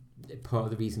part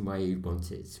of the reason why he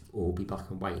wanted it to all be black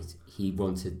and white, he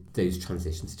wanted those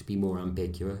transitions to be more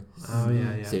ambiguous. So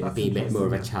it would be a bit more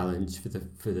of a challenge for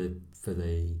the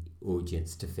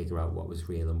audience to figure out what was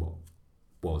real and what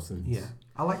wasn't.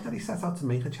 I like that he set out to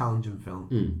make a challenging film.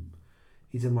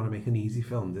 He didn't want to make an easy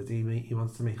film, did he? He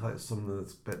wants to make like something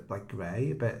that's a bit like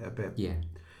grey, a bit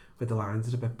with the lines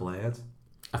that are a bit blurred.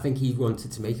 I think he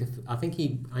wanted to make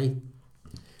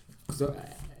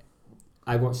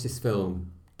I watched this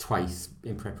film twice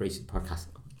in preparation for the podcast.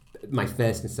 My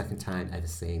first and second time ever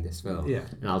seeing this film.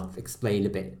 And I'll explain a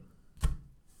bit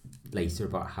later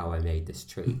about how I made this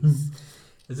choice.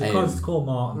 Is it because it's called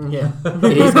Martin? It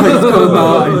is because it's called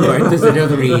Martin, but there's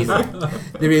another reason.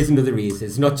 There is another reason.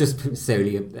 It's not just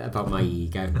solely about my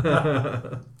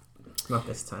ego. Not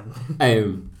this time.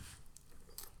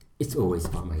 It's always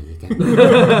about my ego.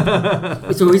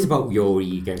 It's always about your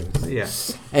ego.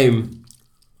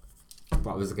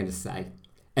 What was I going to say?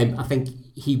 I think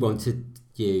he wanted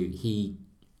he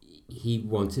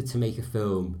wanted to make a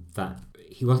film that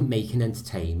he wasn't making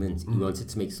entertainment. He wanted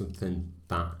to make something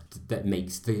that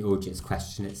makes the audience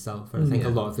question itself, and I think a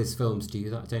lot of his films do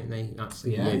that, don't they?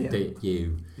 Actually,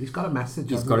 he's got a message.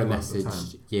 He's got a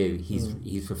message.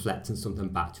 He's reflecting something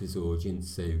back to his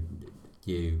audience. So,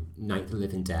 Night of the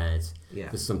Living Dead.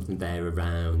 There's something there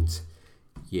around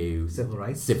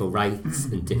civil rights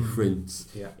and difference.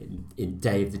 In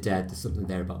Day of the Dead, there's something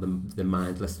there about the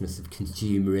mindlessness of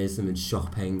consumerism and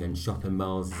shopping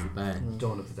malls, isn't there?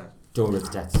 Dawn of the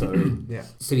Dead, sorry.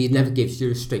 So he never gives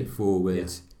you a straightforward,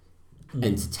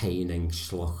 entertaining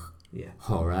schlock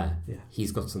horror.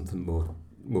 He's got something more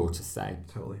to say.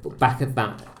 Totally. But back at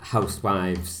that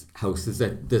housewife's house,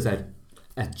 there's a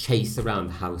chase around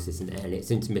the house, isn't it? And it's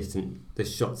intermittent. The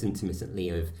shots intermittently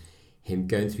of him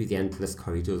going through the endless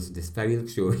corridors of this very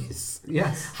luxurious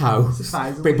Yes. house,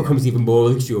 but it becomes even more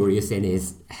luxurious in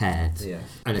his head,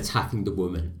 and attacking the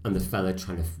woman and the fella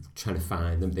trying to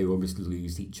find them. They almost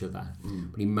lose each other,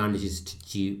 but he manages to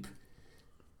dupe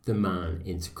the man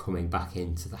into coming back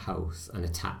into the house and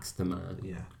attacks the man.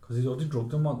 Yeah, because he's already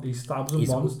drugged him. He stabs him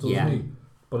once, doesn't he?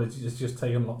 But it's just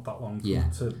taken that long. Yeah,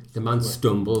 the man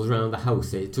stumbles around the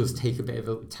house. It does take a bit of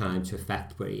a time to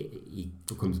effect, where he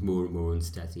becomes more and more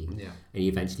unsteady. Yeah, and he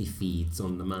eventually feeds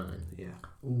on the man. Yeah.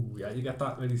 Ooh, yeah, you get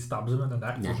that when he stabs him in the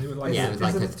neck. Doesn't he? With like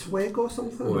is it a twig or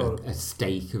something? Or a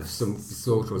stake of some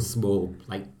sort, or a small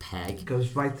like peg. It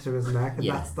goes right through his neck, and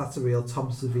that's a real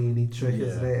Tom Savini trick,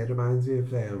 isn't it? It reminds me of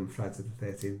Friday the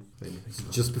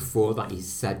 13th. Just before that,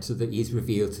 he's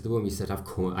revealed to the woman. He said, I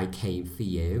came for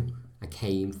you. I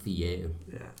came for you.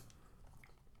 Yeah.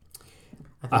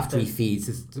 After he feeds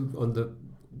on the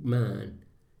man,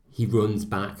 he runs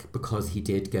back because he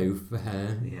did go for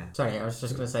her. Yeah. Sorry, I was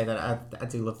just going to say that I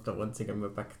do love that once again we're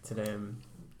back to the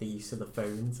use of the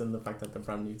phones and the fact that the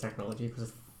brand new technology,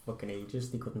 because fucking ages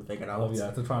they couldn't figure out. Oh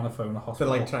yeah, they're trying to phone a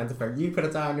hospital. They're like trying to phone, you put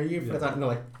it down or you put it down, and they're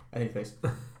like, any place.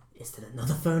 Is there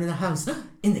another phone in the house?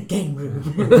 In the game room.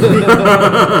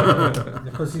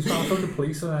 Because he's trying to phone the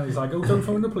police, and then he's like, oh, don't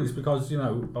phone the police because, you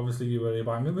know, obviously you were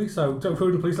banging me, so don't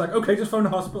phone the police. Like, okay, just phone the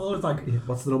hospital. It's like,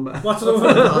 what's the number? What's the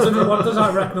number? What does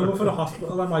that rec number for the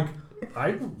hospital? I'm like,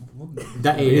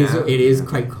 it is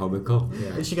quite comical.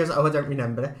 Yeah. And she goes, oh, I don't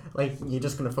remember it. Like, you're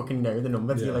just going to fucking know the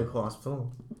number to your local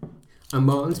hospital. And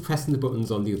Martin's pressing the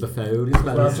buttons on the other phone as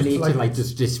well, isn't he? To like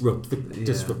just disrupt the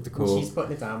call. And she's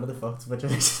putting it down with the foot, which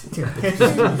is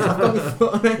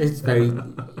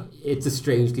it's a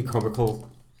strangely comical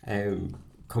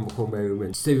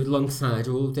moment. So alongside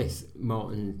all of this,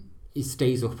 Martin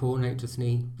stays up all night, doesn't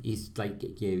he? He's like,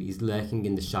 he's lurking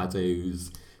in the shadows,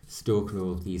 stalking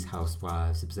all of these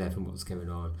housewives, observing what's going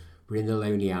on. But in the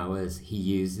lonely hours, he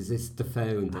uses the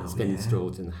phone that's been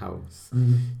installed in the house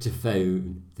to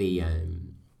phone the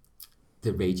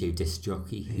radio disc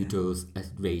jockey who does a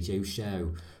radio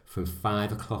show from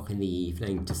 5 o'clock in the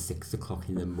evening to 6 o'clock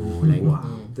in the morning.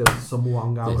 Wow, there's some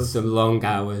long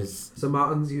hours. So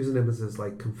Martin's using him as his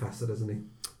like confessor, isn't he?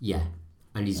 Yeah.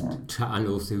 And he's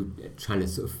also trying to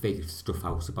sort of figure stuff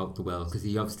out about the world, because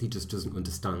he obviously just doesn't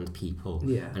understand people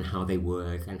and how they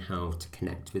work and how to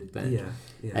connect with them.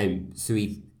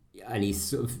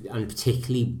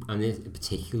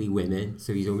 Particularly women.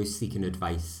 So he's almost seeking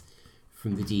advice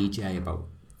from the DJ about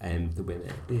the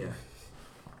women. Yeah.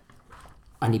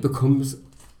 And he becomes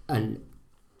an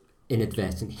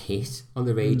inadvertent hit on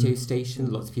the radio station.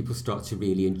 Lots of people start to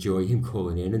really enjoy him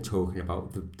calling in and talking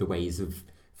about the ways of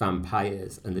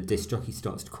vampires, and the disc jockey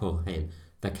starts to call him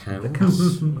the Count. The Count.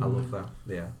 I love that.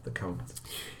 Yeah, the Count.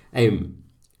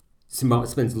 So Martin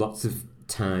spends lots of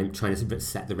time trying to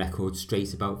set the record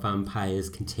straight about vampires,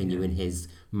 continuing his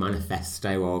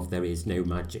manifesto of there is no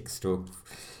magic stuff.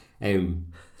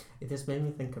 It just made me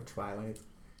think of Twilight,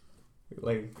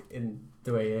 like in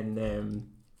the way in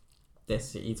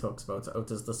this he talks about,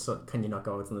 does the sun, can you not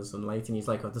go out in the sunlight? And he's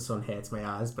like, the sun hurts my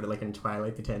eyes, but like in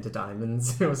Twilight they turn to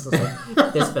diamonds. It was just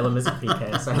like, this film is a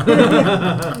precursor.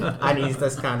 And he's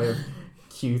this kind of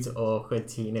cute, awkward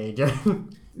teenager.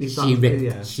 She ripped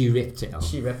it off.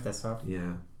 She ripped this off.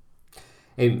 Yeah.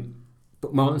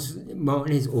 But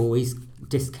Martin is always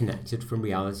disconnected from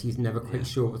reality. He's never quite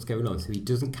sure what's going on, so he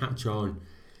doesn't catch on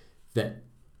that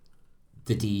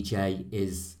the DJ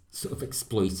is sort of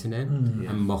exploiting him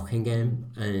and mocking him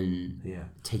and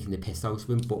taking the piss out of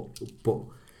him, but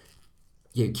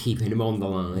keeping him on the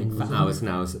line for hours and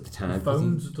hours at the time.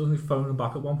 Doesn't he phone him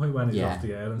back at one point when he's off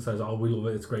the air and says, "Oh, we love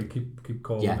it. It's great. Keep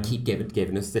calling." Yeah, keep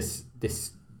giving us this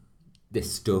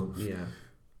stuff. Yeah.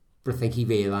 But I think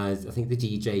the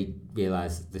DJ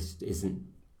realised this isn't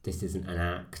an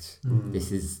act.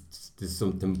 There's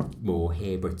something more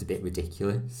here, but it's a bit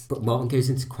ridiculous. But Martin goes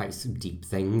into quite some deep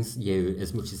things.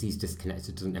 As much as he's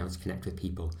disconnected, doesn't know how to connect with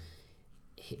people.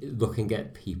 Looking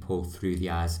at people through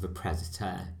the eyes of a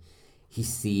predator, he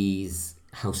sees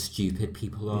how stupid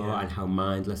people are and how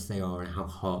mindless they are and how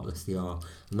heartless they are.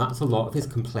 And that's a lot of his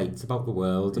complaints about the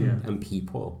world and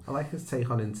people. I like his take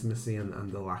on intimacy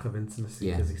and the lack of intimacy,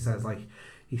 because he says like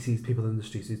he sees people in the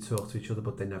streets who talk to each other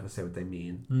but they never say what they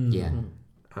mean.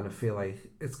 And I feel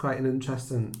like it's quite an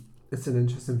interesting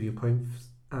viewpoint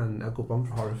and a good one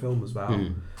for horror film as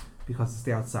well, because it's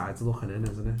the outsider looking in,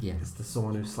 isn't it? Yeah. It's the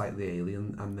someone who's slightly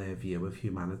alien and their view of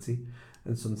humanity.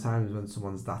 And sometimes when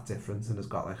someone's that different and has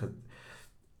got like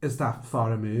is that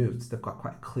far removed, they've got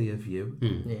quite a clear view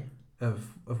of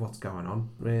what's going on,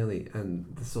 really.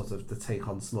 And the sort of the take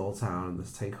on small town,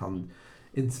 this take on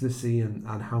intimacy and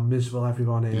how miserable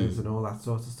everyone is and all that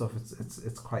sort of stuff.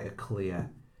 It's quite a clear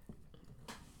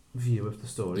view of the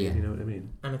story. You know what I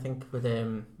mean? And I think with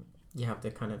you have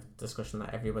the kind of discussion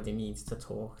that everybody needs to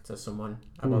talk to someone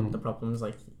about the problems.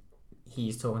 Like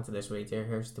he's talking to this radio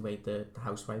host the way the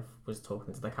housewife was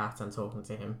talking to the cat and talking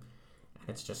to him, and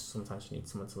it's just sometimes you need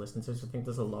someone to listen to. So I think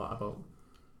there's a lot about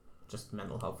just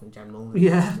mental health in general,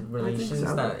 relations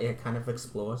that it kind of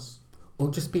explores.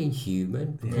 Or just being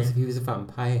human, because if he was a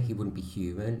vampire, he wouldn't be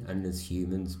human, and as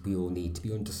humans, we all need to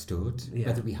be understood.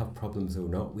 Whether we have problems or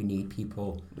not, we need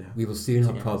people. We will soon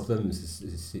have problems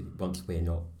once we're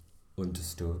not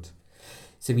understood.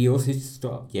 So he also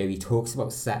he talks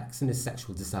about sex and his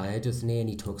sexual desire, doesn't he? And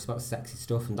he talks about sexy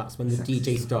stuff, and that's when the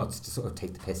DJ starts to sort of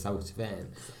take the piss out of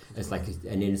him as like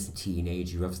an innocent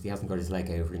teenager who obviously hasn't got his leg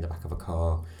over in the back of a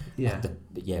car at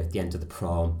the end of the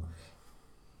prom.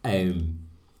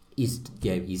 He's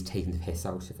taking the piss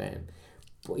out of him,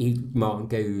 but Martin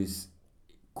goes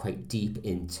quite deep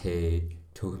into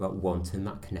talking about wanting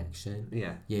that connection.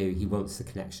 He wants the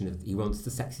connection he wants the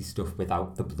sexy stuff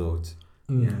without the blood.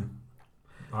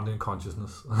 And in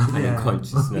consciousness.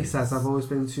 He says, I've always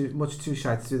been too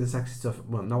shy to do the sexy stuff.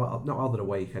 Well, not while they're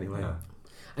awake anyway.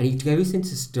 And he goes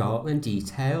into startling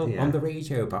detail on the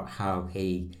radio about how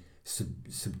he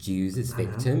subdues his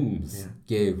victims.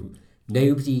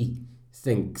 Nobody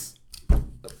thinks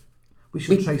we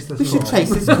should trace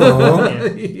this call.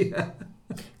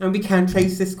 And we can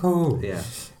trace this call.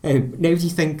 Nobody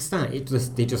thinks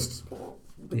that. They just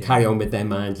carry on with their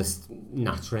mind just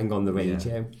nattering on the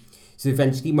radio. So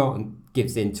eventually Martin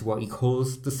gives in to what he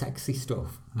calls the sexy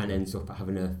stuff and ends up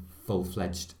having a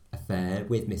full-fledged affair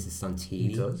with Mrs. Santini.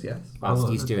 He does, yes. Whilst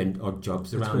he's doing odd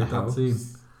jobs around the house.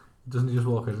 Doesn't he just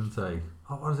walk in and say,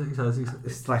 what is it he says?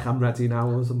 It's like, I'm ready now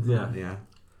or something. Yeah.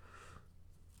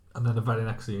 And then the very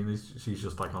next scene, she's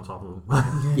just like on top of him.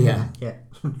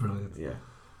 Brilliant. Yeah.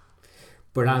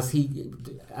 But as he,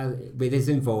 with his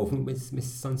involvement with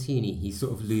Mrs. Santini, he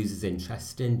sort of loses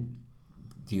interest in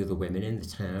the other women in the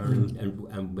town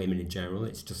and women in general.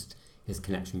 It's just his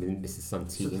connection with Mrs.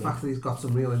 Santini. So the fact that he's got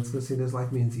some real intimacy in his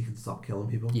life means he can stop killing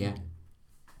people. Yeah.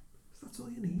 That's all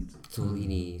you need. That's all you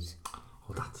need.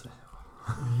 Oh, that's it.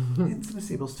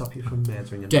 Intimacy will stop you from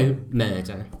murdering. Don't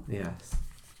murder. Yes.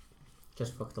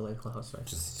 Just fuck the local housewife.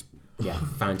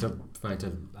 Find a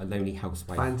lonely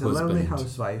housewife. Find a lonely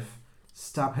housewife.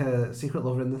 Stab her secret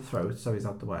lover in the throat so he's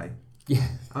out the way. Yeah.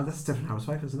 Oh, that's a different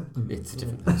housewife, isn't it? It's a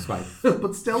different housewife.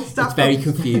 But still, stab It's very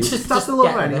confusing. Stab the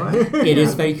lover anyway. It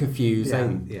is very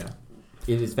confusing. Yeah.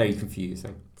 It is very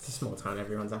confusing. It's a small town,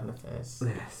 everyone's having affairs.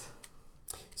 Yes.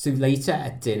 So later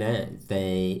at dinner,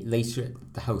 the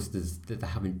house, they're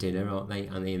having dinner, aren't they?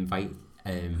 And they invite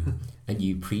a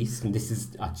new priest, and this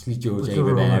is actually George A.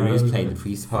 Romero who's playing the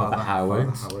priest, Father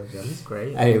Howard. He's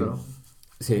great.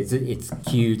 So it's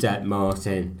cued at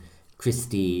Martin,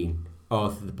 Christine,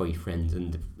 Arthur the boyfriend,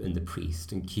 and the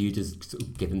priest, and Cued has sort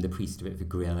of given the priest a bit of a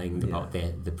grilling about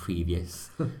the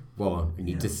previous one, and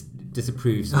he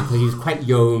disapproves because he was quite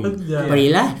young when he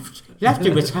left. He left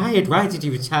and retired. Why did he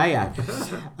retire?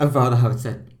 And Father Howard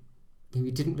said, no,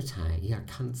 he didn't retire. He had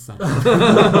cancer.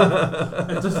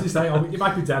 Just to say, he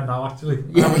might be dead now, actually.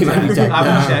 Yeah, he might be dead now. I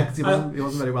haven't checked. He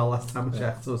wasn't very well last time I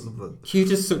checked or something.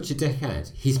 Cued is such a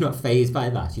dickhead. He's not fazed by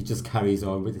that. He just carries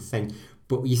on with his thing.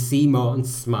 But you see Martin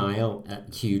smile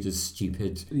at Cued's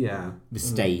stupid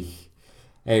mistake.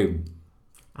 I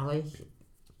like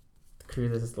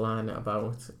Cruder's line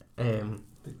about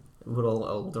we're all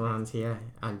old around here,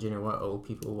 and you know what old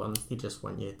people want? They just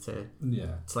want you to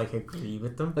it's like agree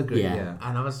with them.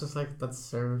 And I was just like, that's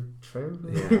so true.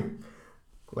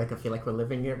 Like I feel like we're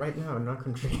living it right now in our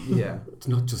country. It's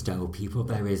not just old people.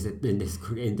 There is in this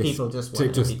people just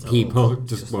want to be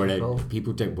told.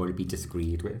 People don't want to be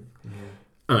disagreed with.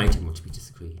 I don't want to be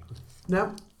disagreed with.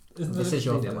 No. This is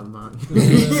your villain, man.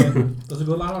 There's a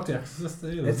good line about The Exorcist.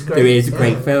 There is a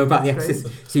great film about The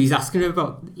Exorcist. So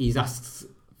he asks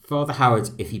Father Howard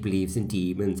if he believes in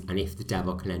demons and if the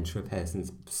devil can enter a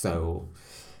person's soul.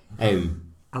 I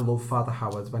love Father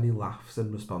Howard when he laughs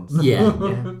in response.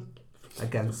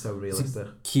 Again, so realistic.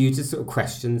 Cued sort of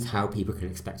questions how people can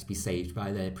expect to be saved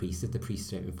by their priest if the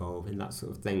priests don't involve in that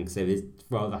sort of thing. So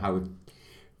Father Howard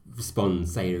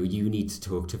responds saying, oh, you need to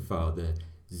talk to Father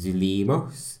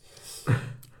Zulimos.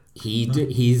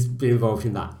 He's been involved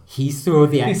in that. He saw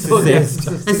The Exorcist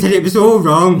and said it was all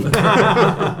wrong.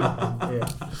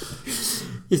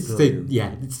 It's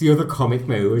the other comic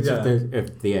mode of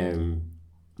the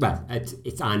well,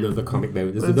 it's another comic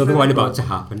mode. There's another one about to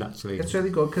happen, actually. It's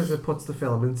really good because it puts the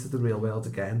film into the real world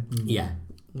again.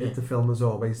 The film is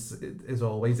always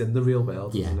in the real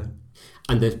world, isn't it?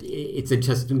 And it's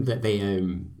interesting that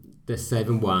they're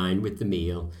serving wine with the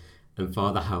meal, and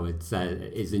Father Howard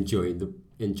is enjoying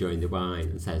the wine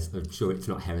and says, "I'm sure it's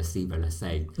not heresy when I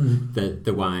say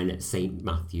the wine at St.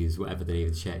 Matthew's, whatever the name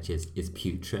of the church is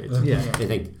putrid." They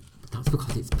think, that's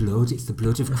because it's blood. It's the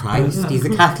blood of Christ. He's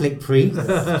a Catholic priest.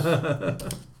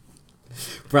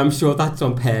 But I'm sure that's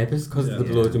on purpose because of the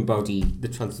blood and body, the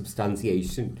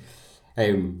transubstantiation.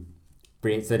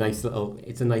 But it's a nice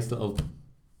little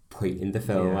point in the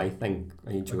film. I think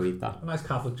I enjoyed that. A nice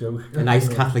Catholic joke. A nice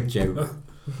Catholic joke.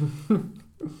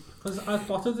 Because I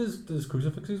spotted there's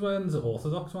crucifix he's wearing. There's an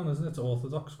Orthodox one, isn't it? It's an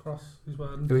Orthodox cross he's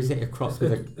wearing. Or is it a cross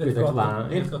with a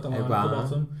line? It's got the line at the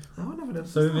bottom. Oh, I never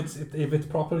noticed. So if it's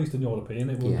proper Eastern European,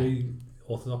 it would be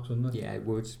Orthodox, wouldn't it? Yeah, it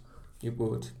would. It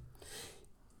would.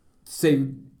 So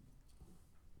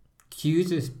Q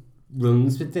just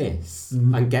runs with this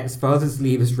and gets Father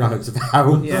Sleeves round to the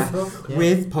house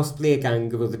with possibly a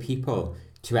gang of other people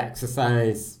to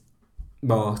exercise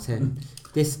Martin.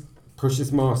 This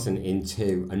pushes Martin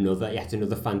into yet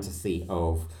another fantasy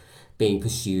of being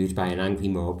pursued by an angry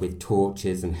mob with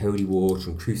torches and holy water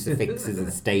and crucifixes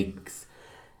and stakes.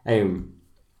 And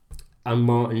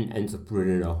Martin ends up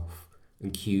running off,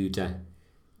 and Cuda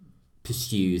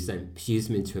pursues him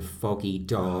into a foggy,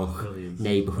 dark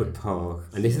neighbourhood park.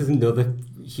 And this is another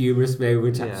humorous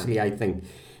moment, actually, I think.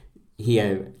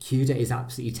 Cuda is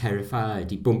absolutely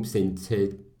terrified. He bumps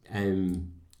into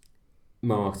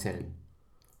Martin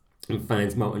and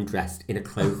finds Martin dressed in a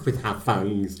cloak with hat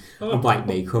fangs and black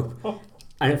makeup.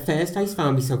 And at first I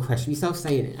found myself questioning myself,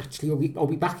 saying, actually, are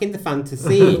we back in the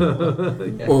fantasy?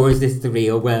 Or is this the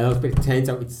real world? But it turns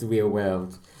out it's the real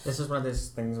world. This is one of those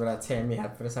things where I turn my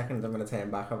head for a second, I'm going to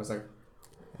turn back. I was like,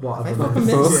 what have I fucking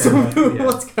missed?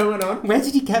 What's going on? Where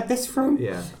did he get this from?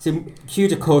 Yeah. So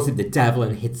Cuda calls him the devil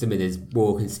and hits him with his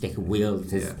walking stick and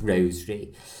wields his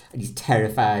rosary. And he's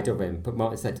terrified of him. But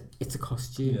Martin said, it's a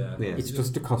costume. It's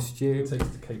just a costume. He takes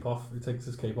the cape off. He takes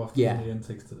his cape off. And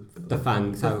takes the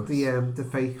fangs out. The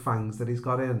fake fangs that he's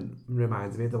got in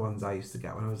reminds me of the ones I used to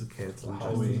get when I was a kid.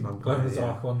 Glow in the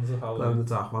dark ones of Halloween. Glow in the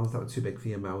dark ones that were too big for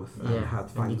your mouth and had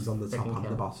fangs on the top and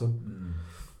the bottom.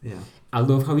 Yeah, I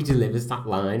love how he delivers that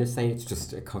line of saying it's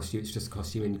just a costume,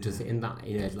 and he does it in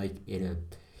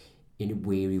a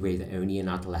weary way that only an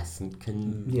adolescent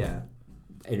can.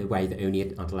 In a way that only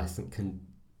an adolescent can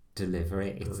deliver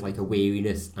it. It's like a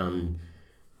weariness and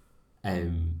a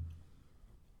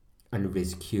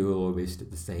ridicule almost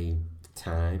at the same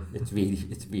time. It's really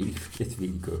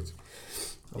good.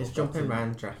 It's jumping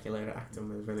around Dracula acting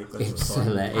was really good.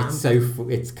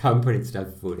 It's camp and it's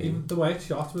dead funny. Even the way it's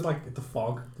shot with like the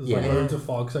fog, there's like loads of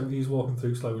fog. So he's walking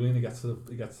through slowly, and he gets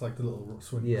like the little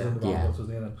swings in the back, and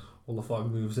then all the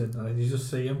fog moves in, and then you just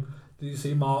see him. Did you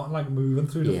see Martin like moving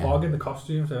through the fog in the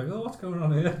costume? So like, what's going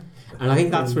on here? And I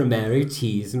think that's Romero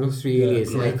teasing us, really,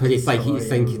 isn't it? Because it's like you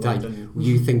think you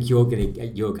think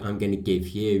I'm gonna give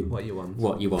you what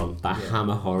you want. That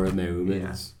hammer horror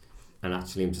moment. And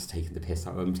actually, I'm just taking the piss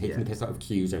out of him. I'm taking the piss out of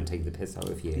Cuda. I'm taking the piss out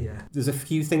of you. Yeah. There's a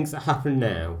few things that happen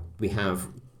now. We have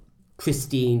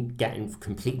Christine getting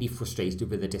completely frustrated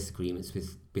with the disagreements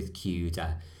with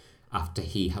Cuda after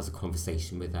he has a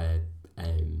conversation with her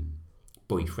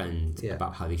boyfriend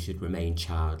about how they should remain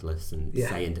childless and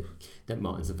saying that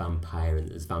Martin's a vampire and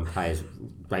there's vampires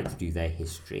right through their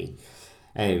history.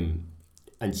 And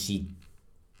she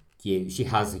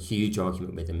has a huge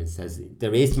argument with him and says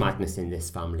there is madness in this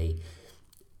family,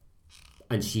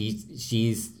 and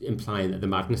she's implying that the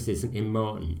madness isn't in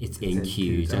Martin, it's in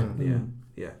Cuda.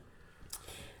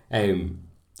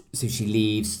 So she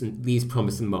leaves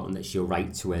promising Martin that she'll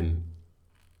write to him.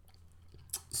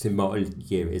 So Martin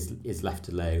is left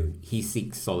alone. He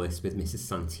seeks solace with Mrs.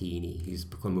 Santini, who's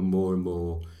becoming more and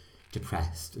more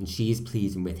depressed, and she's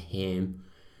pleading with him.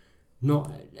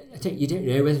 You don't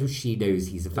know whether she knows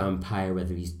he's a vampire,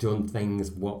 whether he's done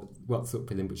things, what's up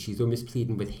with him, but she's almost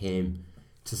pleading with him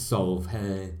to solve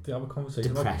her They have a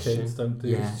conversation depression. About kids, don't they?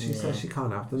 Yeah. She says she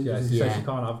can't have them. She says she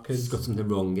can't have kids. She's got something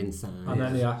wrong inside. And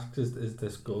then he asks, is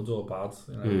this good or bad?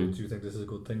 Do you think this is a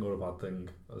good thing or a bad thing?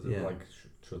 As in, like,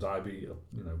 should I be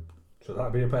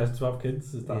a person to have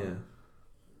kids? Is that...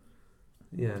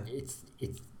 Yeah. It's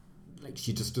like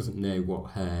she just doesn't know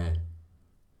what her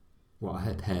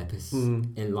purpose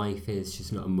in life is.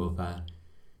 She's not a mother.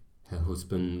 Her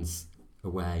husband's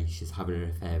away. She's having an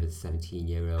affair with a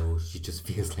 17-year-old. She just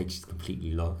feels like she's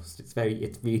completely lost. It's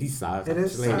really sad. It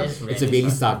is sad. It's a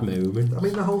really sad moment. I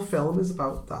mean, the whole film is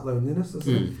about that loneliness,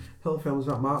 isn't it? The whole film is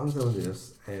about Martin's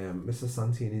loneliness, Mrs.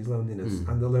 Santini's loneliness,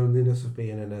 and the loneliness of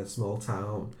being in a small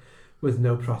town with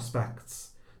no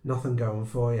prospects, nothing going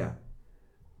for you.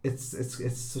 It's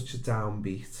such a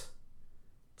downbeat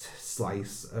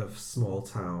slice of small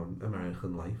town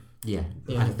American life. Yeah,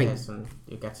 the only person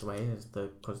who gets away is the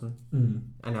cousin,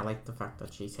 and I like the fact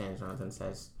that she turns around and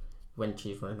says, when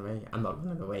she's running away, I'm not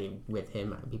running away with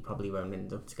him. We probably won't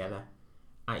end up together.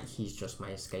 He's just my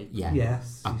escape. Yeah.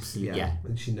 Yes. Absolutely. Yeah.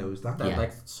 And she knows that.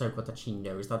 Like, so good that she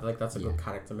knows that. Like, that's a good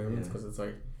character moment, because it's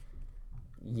like,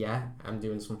 yeah, I'm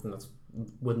doing something that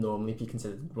would normally be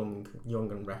considered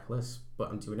young and reckless, but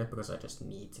I'm doing it because I just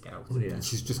need to get out.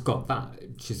 She's just got that.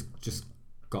 She's just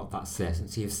got that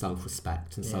certainty of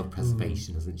self-respect and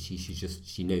self-preservation, hasn't she?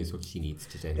 She knows what she needs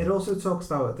to do. It also talks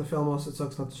about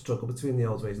the struggle between the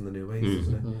old ways and the new ways,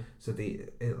 doesn't it? So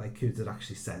like Cuda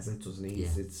actually says it, doesn't he?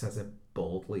 It says it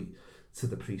boldly to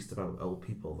the priest about old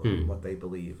people and what they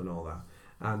believe and all that.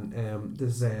 And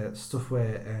there's stuff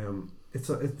where there's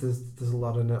a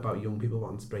lot in it about young people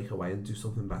wanting to break away and do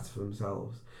something better for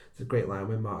themselves. It's a great line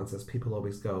when Martin says, people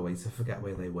always go away to forget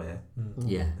where they were.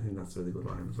 Yeah. I think that's a really good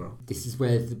line as well. This is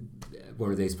where one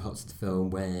of those parts of the film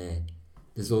where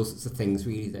there's all sorts of things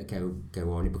really that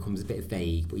go on. It becomes a bit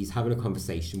vague, but he's having a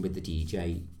conversation with the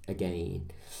DJ again,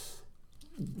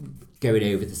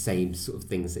 going over the same sort of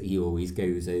things that he always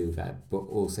goes over, but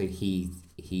also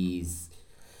it's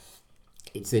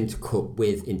intercut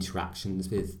with interactions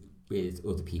with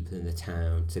other people in the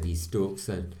town. So he stalks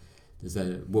there's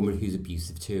a woman who's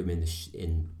abusive to him in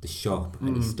the shop,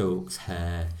 and he stalks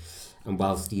her. And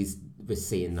whilst we're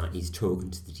seeing that, he's talking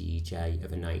to the DJ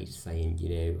of a night, saying,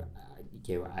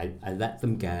 I let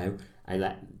them go. I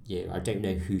don't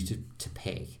know who to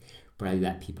pick, but I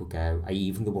let people go.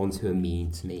 Even the ones who are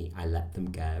mean to me, I let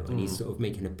them go. And he's sort of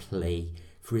making a plea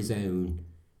for his own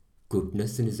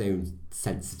goodness and his own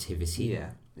sensitivity.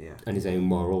 Yeah. And his own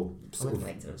moral sort of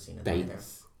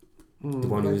base. The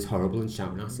one who was horrible and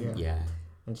shouting at him. Yeah.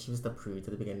 And she was the prude at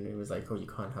the beginning who was like, you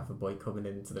can't have a boy coming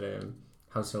into the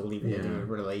household even though you're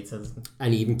related.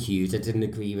 And even Cuda didn't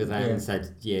agree with that and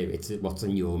said, it's what's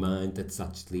on your mind that's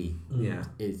actually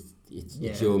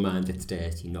it's your mind that's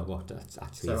dirty, not what that's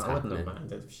actually is happening. I wouldn't have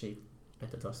minded if she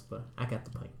bit the dust, but I get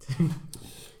the point.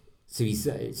 So he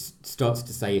starts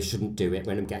to say, I shouldn't do it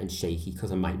when I'm getting shaky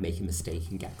because I might make a mistake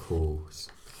and get caught.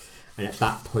 And at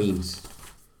that point,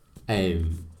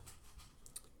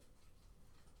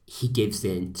 he gives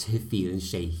in to feeling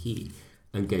shaky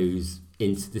and goes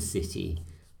into the city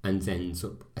and ends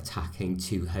up attacking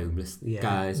two homeless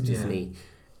guys, doesn't he?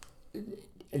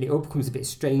 And it all becomes a bit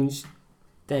strange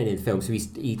then in the film. So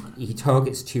he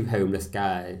targets two homeless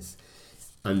guys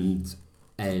and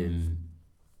then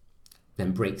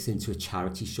breaks into a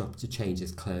charity shop to change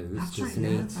his clothes, doesn't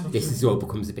he? This all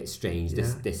becomes a bit strange,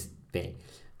 this bit.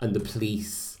 And the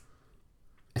police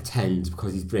attend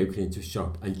because he's broken into a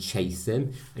shop and chase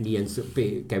him, and he ends up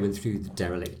going through the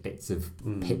derelict bits of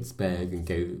Pittsburgh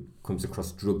and comes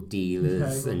across drug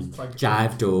dealers and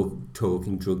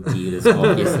talking drug dealers,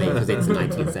 obviously, because it's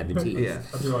 1970s. Yeah,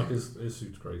 I do like his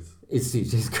suit's great. His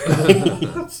suit is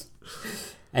great.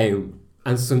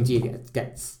 And somebody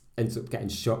ends up getting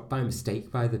shot by mistake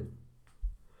by the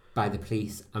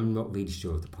police. I'm not really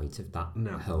sure of the point of that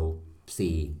whole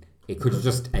scene. It could have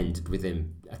just ended with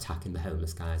him attacking the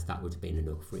homeless guys. That would have been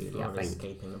enough, really, I think.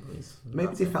 Escaping the police.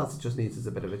 Maybe they felt it just needed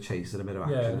a bit of a chase and a bit of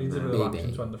action. Yeah, it needs a bit of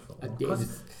action to end the film.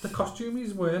 The costume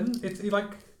he's wearing, he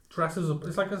like dresses up.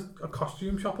 It's like a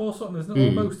costume shop or something, isn't it?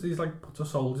 Almost. He's like puts a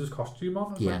soldier's costume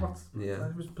on.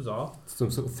 It was bizarre.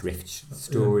 Some sort of thrift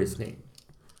store, isn't it?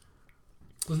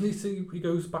 Doesn't he see? He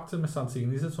goes back to Miss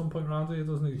Santini's at some point around here,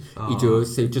 doesn't he? He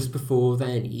does. So just before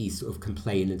then, he's sort of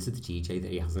complaining to the DJ that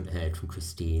he hasn't heard from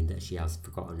Christine, that she has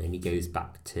forgotten, and he goes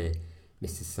back to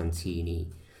Mrs. Santini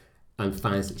and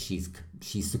finds that she's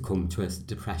succumbed to a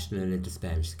depression and a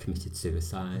despair, and she's committed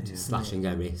suicide, slashing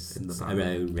her wrists, her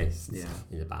own wrists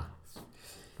in the bath.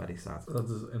 Very sad.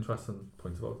 There's an interesting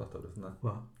point about that, though, isn't there?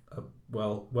 What?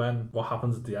 When what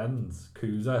happens at the end,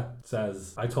 Cuda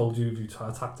says, I told you if you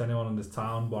attacked anyone in this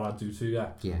town, what I'd do to you.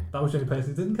 Yeah. That was the only person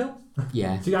he didn't kill.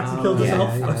 Yeah. She actually killed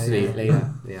herself. Absolutely.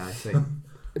 Yeah, I see.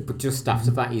 But just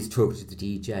after that, he's talking to the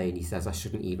DJ and he says, I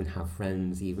shouldn't even have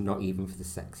friends, not even for the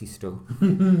sexy stuff.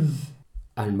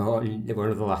 And Martin, one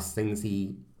of the last things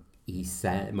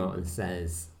Martin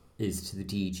says is to the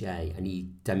DJ, and he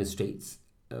demonstrates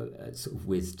a sort of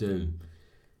wisdom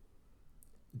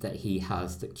that he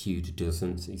has that Cuda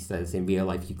doesn't. He says, in real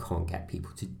life, you can't get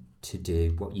people to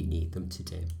do what you need them to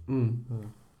do.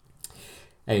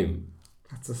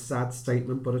 That's a sad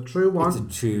statement, but a true one. It's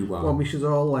a true one. One we should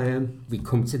all learn. We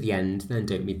come to the end then,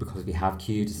 don't we? Because we have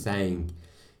Cuda saying,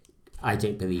 I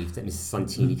don't believe that Mrs.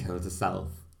 Santini killed herself.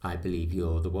 I believe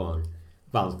you're the one.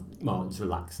 Well, Martin's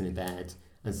relaxing in bed,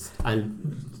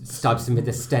 and stabs him with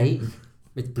a stake,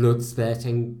 with blood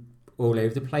spurting all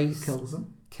over the place.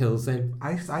 Kills him.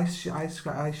 I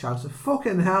shouted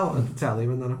 "fucking hell" at the telly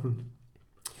when that happened.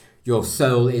 Your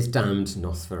soul is damned,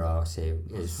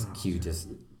 Nosferatu, is Cuda's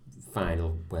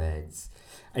final words.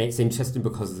 And it's interesting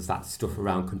because there's that stuff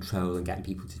around control and getting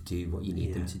people to do what you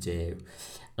need them to do.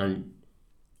 And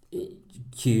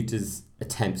Cuda's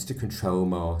attempts to control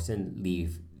Martin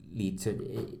lead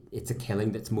to... It's a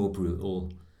killing that's more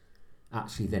brutal,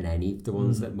 actually, than any of the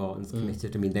ones that Martin's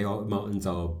committed. I mean, Martin's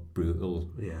are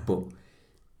brutal, but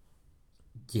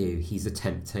he's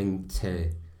attempting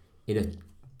to, in a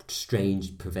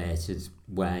strange, perverted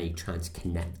way, trying to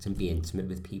connect and be intimate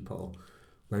with people,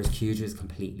 whereas Cuda is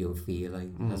completely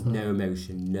unfeeling. Has no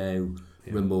emotion, no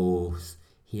remorse.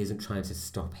 He isn't trying to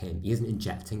stop him. He isn't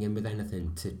injecting him with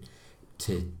anything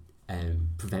to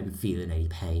prevent him feeling any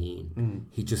pain.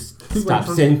 He just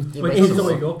stabs him. He waits for him to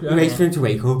wake up. He waits for him to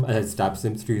wake up and then stabs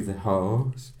him through the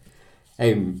heart.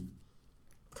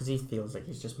 Because he feels like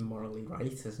he's just morally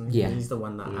right, isn't he? Yeah. He's the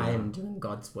one that I am doing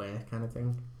God's work, kind of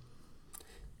thing.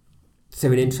 So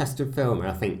an interesting film, and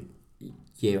I think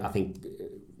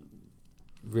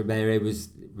Romero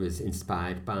was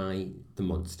inspired by the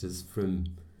monsters from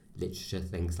literature,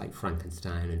 things like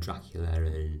Frankenstein and Dracula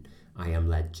and I Am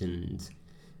Legend.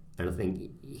 And I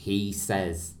think he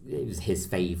says it was his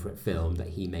favourite film that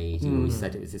he made. He always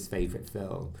said it was his favourite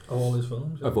film. Of all his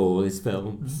films? Of all his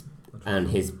films.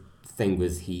 And his thing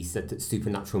was, he said that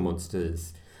supernatural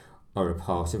monsters are a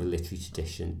part of a literary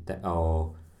tradition that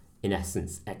are, in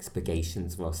essence,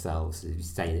 expurgations of ourselves. He was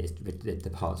saying that the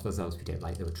parts of ourselves we don't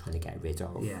like that we're trying to get rid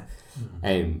of.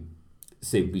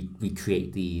 So we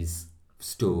create these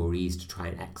stories to try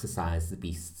and exorcise the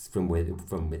beasts from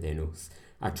within us.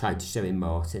 I tried to show in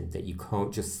Martin that you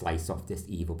can't just slice off this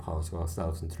evil part of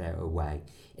ourselves and throw it away.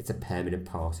 It's a permanent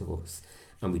part of us,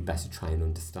 and we'd better try and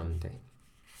understand it.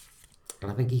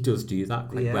 And I think he does do that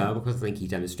quite well, because I think he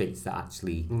demonstrates that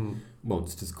actually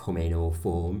monsters come in all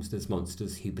forms. There's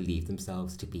monsters who believe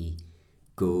themselves to be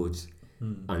good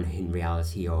and in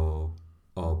reality are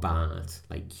bad,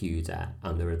 like Cuda,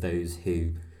 and there are those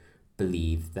who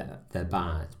believe that they're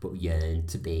bad but yearn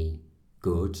to be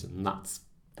good, and that's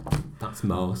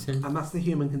Martin. And that's the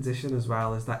human condition as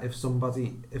well, is that if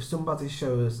somebody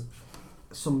shows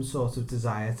some sort of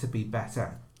desire to be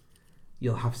better,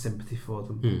 you'll have sympathy for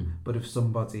them. But if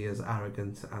somebody is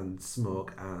arrogant and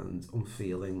smug and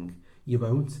unfeeling, you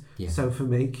won't. So for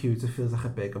me, Cuda feels like a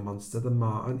bigger monster than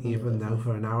Martin, even though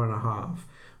for an hour and a half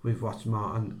we've watched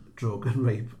Martin drug and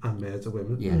rape and murder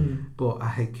women. But I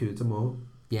hate Cuda more.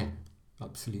 Yeah,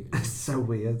 absolutely. It's so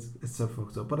weird. It's so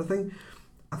fucked up. But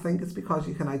I think it's because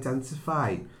you can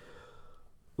identify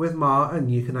with Martin.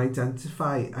 You can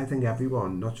identify, I think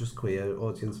everyone, not just queer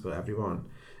audience, but everyone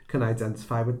can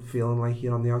identify with feeling like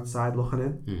you're on the outside looking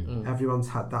in. Everyone's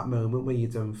had that moment where you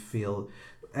don't feel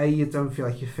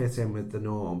like you fit in with the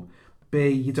norm. B,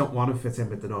 you don't want to fit in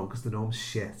with the norm because the norm's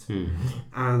shit.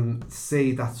 And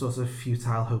C, that sort of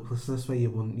futile hopelessness where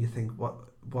you think,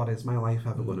 what is my life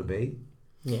ever going to be?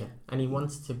 Yeah, and he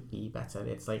wants to be better.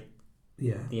 It's like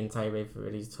the entire way through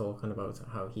it, he's talking about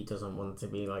how he doesn't want to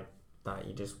be like that.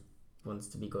 He just wants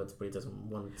to be good, but he doesn't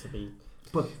want to be.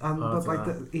 But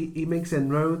like he makes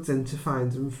inroads into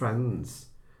finding friends,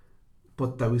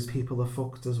 but those people are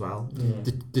fucked as well.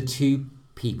 The two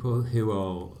people who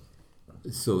are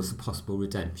a source of possible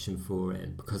redemption for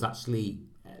him, because actually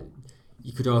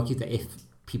you could argue that if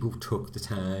people took the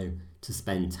time to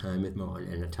spend time with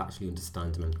Martin and to actually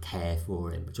understand him and care for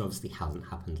him, which obviously hasn't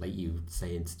happened, like you were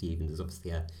saying, Stephen, there's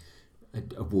obviously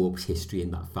a warped history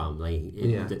in that family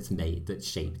that's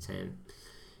shaped him.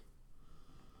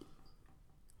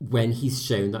 When he's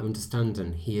shown that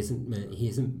understanding, he isn't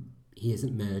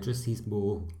murderous. He's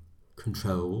more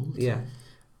controlled.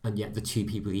 And yet the two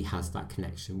people he has that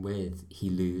connection with, he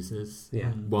loses.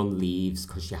 One leaves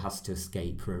because she has to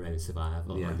escape for her own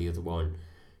survival, and the other one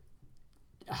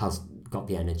has got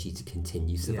the energy to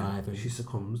continue surviving. She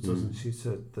succumbs, doesn't she,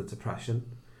 to the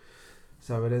depression.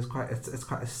 So it is quite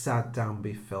a sad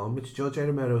downbeat film, which George A.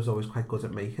 Romero is always quite good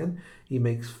at making. He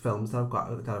makes films that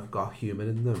have got humour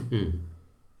in them.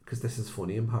 Because this is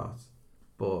funny in parts,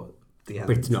 but the end,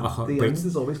 it's not a horror. The end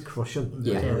is always crushing.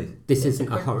 Really. This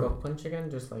isn't a horror. Punch again,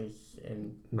 just like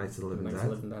in Night of the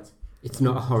Living Dead. It's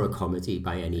not a horror comedy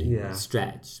by any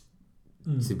stretch.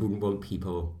 So we wouldn't want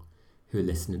people who are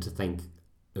listening to think,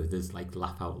 oh, there's like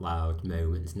laugh out loud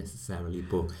moments necessarily,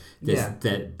 but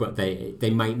but they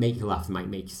might make you laugh, they might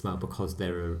make you smile because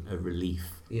they're a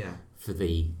relief for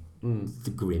the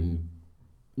grim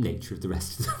nature of the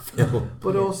rest of the film.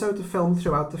 But also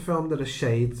throughout the film, there are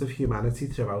shades of humanity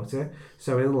throughout it.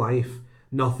 So in life,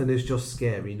 nothing is just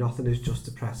scary, nothing is just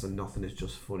depressing, nothing is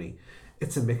just funny.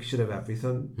 It's a mixture of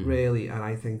everything, really, and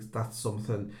I think that's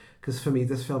something, because for me,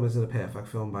 this film isn't a perfect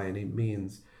film by any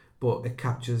means, but it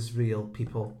captures real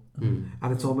people.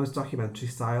 And it's almost documentary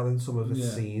style in some of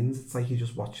its scenes. It's like you're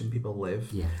just watching people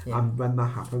live. And when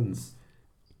that happens,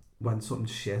 when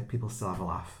something's shit, people still have a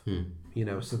laugh. You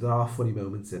know, so there are funny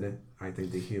moments in it. I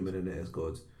think the humour in it is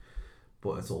good,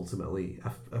 but it's ultimately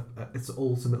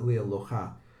a look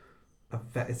at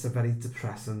it's a very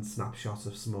depressing snapshot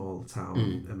of small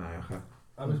town America.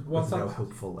 With no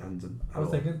hopeful ending. I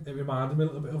was thinking it reminded me a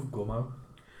little bit of Gummo.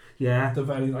 Yeah. The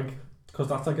very because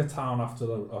that's like a town after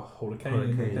a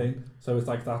hurricane. So it's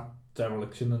like that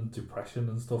dereliction and depression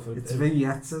and stuff. It's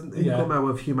vignettes in Gummo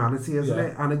of humanity, isn't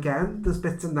it? And again, there's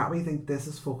bits in that where you think this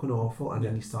is fucking awful, and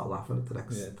then you start laughing at the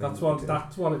next thing. That's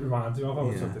what it reminds me of. I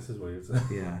was like, this is weird.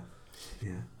 Yeah.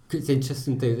 It's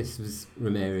interesting though, this was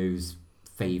Romero's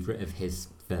favourite of his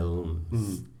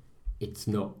films. It's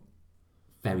not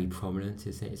very prominent,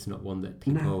 is it? It's not one that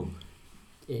people...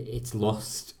 It's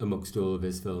lost amongst all of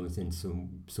his films in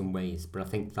some ways, but I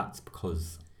think that's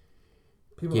because...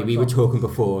 we were talking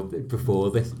before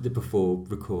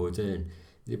recording.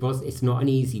 It's not an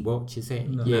easy watch, is it?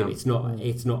 No.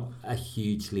 It's not a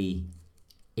hugely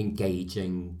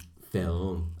engaging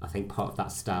film. I think part of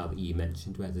that style that you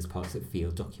mentioned, where there's parts that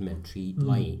feel documentary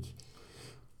like,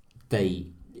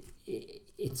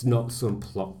 it's not some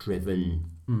plot driven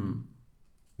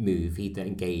movie that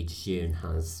engages you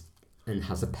and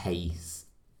has a pace.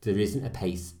 There isn't a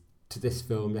pace to this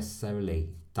film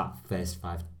necessarily. That first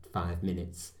five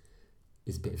minutes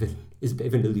is a bit of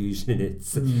an illusion in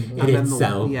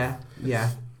itself.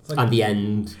 And the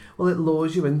end. Well, it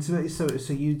lures you into it,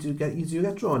 so you do get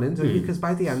drawn into it, because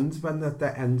by the end, when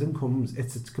the ending comes,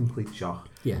 it's a complete shock.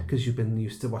 Yeah. Because you've been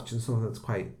used to watching something that's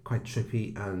quite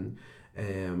trippy and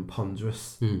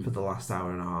ponderous for the last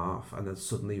hour and a half, and then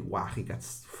suddenly whack, he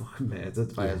gets fucking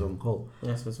murdered by his uncle.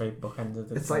 Yes, it was very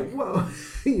bookended. It's like, whoa.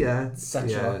 Yeah.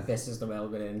 This is the way I'll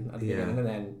get in at the beginning, and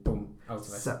then boom, out of it.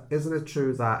 So, isn't it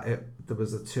true that there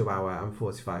was a 2-hour and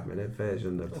 45-minute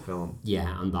version of the film?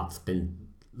 Yeah, and that's been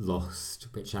lost,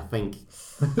 which I think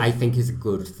is a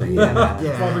good thing.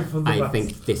 I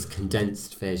think this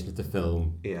condensed version of the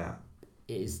film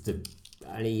is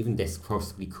and even this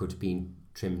possibly could have been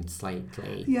trimmed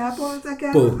slightly. Yeah, but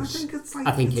again,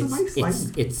 I think it's like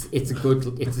it's a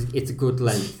good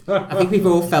length. I think we've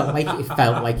all felt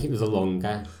like it was a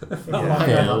longer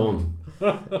film.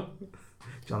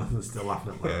 Jonathan's still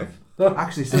laughing at that.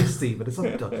 Actually, so Stephen, it's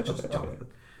not just Jonathan.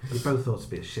 You both ought to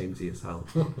be ashamed of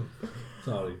yourself.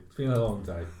 Sorry, it's been a long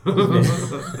day. A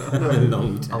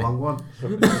long one.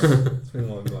 It's been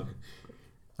a long one.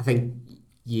 I think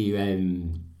you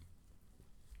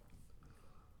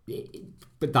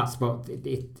but that's what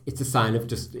it's a sign of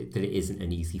just that it isn't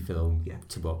an easy film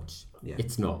to watch.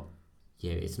 It's not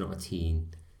a teen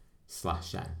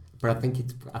slasher, but I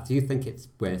do think it's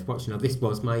worth watching. Now, this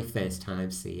was my first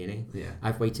time seeing it.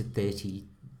 I've waited 30.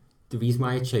 The reason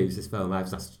why I chose this film, I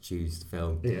was asked to choose the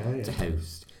film to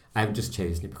host. I haven't just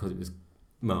chosen it because it was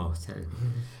Martin.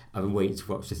 I've been waiting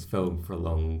to watch this film for a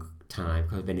long time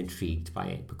because I've been intrigued by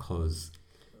it, because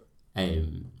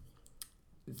 30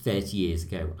 years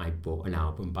ago I bought an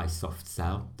album by Soft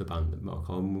Cell, the band that Mark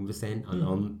Holman was in, and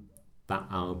on that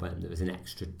album there was an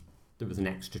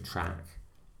extra track,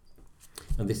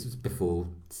 and this was before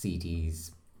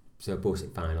CDs, so I bought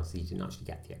it vinyl, so you didn't actually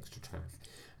get the extra track.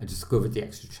 I discovered the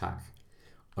extra track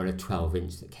on a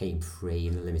 12-inch that came free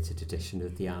in the limited edition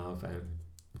of the album.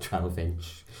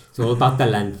 12-inch. It's all about the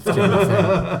length,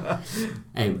 Jonathan.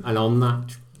 And on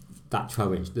that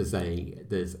 12-inch, there's a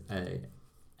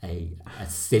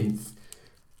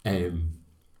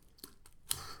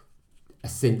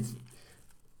synth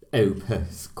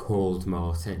opus called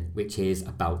Martin, which is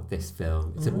about this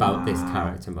film. It's about this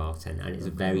character Martin, and it's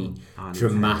a very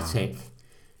dramatic,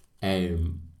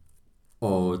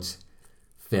 odd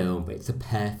film, but it's a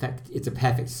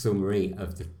perfect summary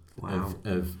of the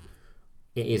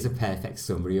it is a perfect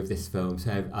summary of this film.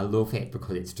 So I love it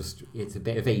because it's a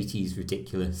bit of 80s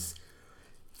ridiculous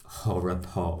horror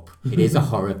pop. It is a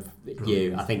horror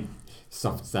view. I think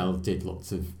Soft Cell did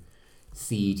lots of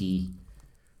seedy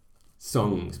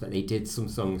songs, but they did some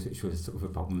songs which were sort of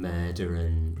about murder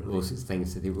and all sorts of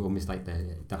things, so they were almost like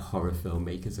the horror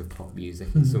filmmakers of pop music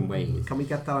in some ways. Can we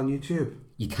get that on YouTube?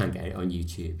 You can get it on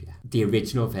YouTube, yeah. The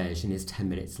original version is 10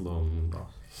 minutes long.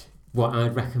 what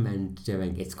I'd recommend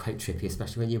doing, it's quite trippy,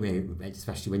 especially when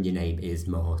your name is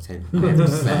Martin. I have to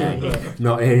say,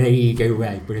 not in an ego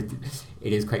way, but it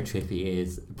is quite trippy.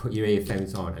 Is put your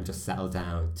earphones on and just settle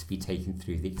down to be taken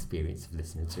through the experience of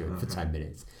listening to it for 10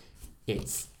 minutes.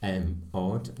 It's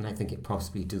odd, and I think it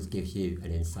possibly does give you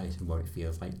an insight on what it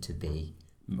feels like to be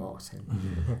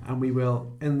Martin. And we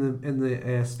will, in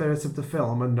the spirit of the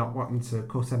film and not wanting to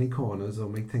cut any corners or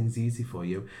make things easy for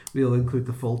you, we'll include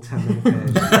the full 10-minute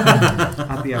version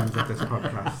at the end of this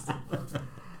podcast.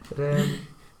 But,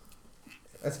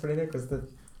 it's funny though, because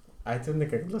I didn't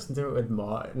think I could listen to it with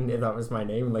Martin if that was my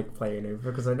name, like playing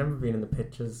over, because I'd never been in the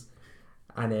pictures.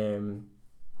 And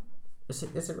is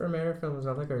it Romero film as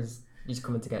well? Like, or is he's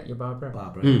coming to get you, Barbara?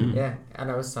 Yeah,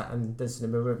 and I was sat in the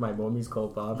cinema with my mum, who's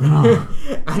called Barbara.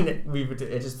 And we would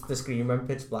the screen went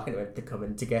pitch black and it went, "They're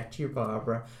coming to get you,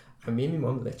 Barbara." And me and my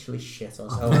mum literally shit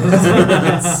ourselves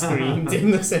and screamed in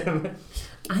the cinema.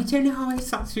 I don't know how I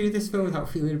sat through this film without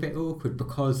feeling a bit awkward,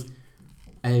 because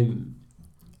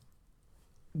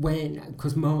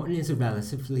Martin is a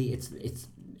relatively, it's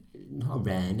not a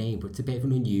rare name, but it's a bit of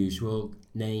an unusual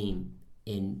name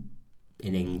in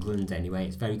England anyway.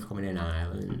 It's very common in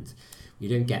Ireland. You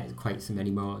don't get quite so many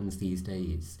Martins these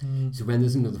days. So when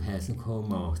there's another person called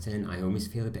Martin, I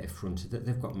almost feel a bit affronted that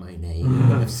they've got my name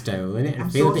and they've stolen it. And I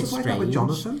feel a bit strange. With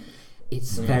Jonathan.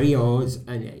 It's very odd,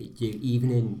 and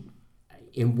even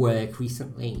in work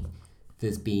recently,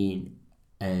 there's been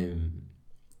a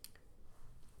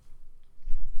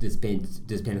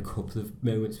couple of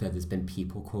moments where there's been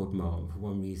people called Martin for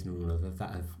one reason or another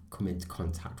that I've come into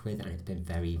contact with, and it's been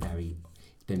very,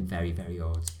 very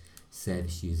odd.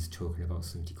 Service users talking about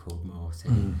somebody called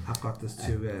Martin. I've got there's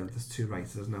two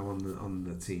writers now on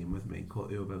the team with me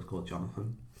who are both called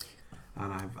Jonathan,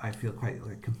 and I feel quite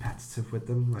like competitive with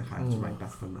them. Like I have to write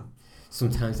better than that.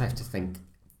 Sometimes I have to think,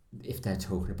 if they're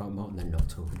talking about Martin, they're not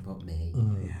talking about me.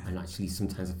 And actually,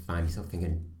 sometimes I find myself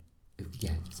thinking,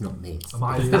 yeah, it's not me. It's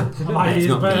not me. I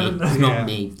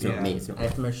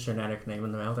have the most generic name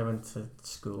in the world. I went to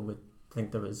school with, I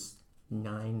think there was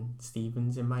 9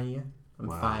 Stevens in my year, and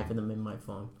 5 of them in my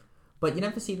form. But you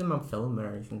never see them on film or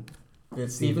anything.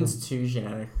 Stevens too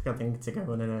generic, I think, to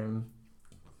go in a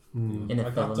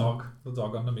like film. That dog, the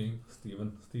dog on the meme,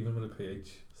 Stephen with a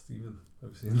PH. Stephen,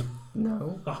 have you seen that?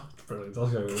 No. Oh, it's brilliant, I'll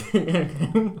show you.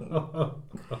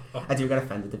 I do get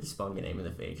offended if you spell your name with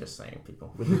a V, just saying,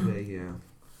 people. With a V, yeah.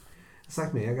 It's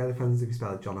like me, I get offended if you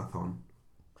spell it Jonathan.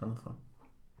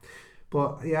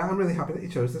 But yeah, I'm really happy that you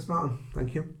chose this, Martin.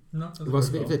 Thank you. No, it was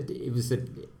a bit of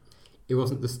it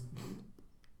wasn't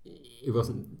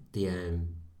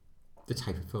the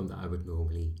type of film that I would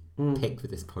normally pick for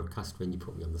this podcast when you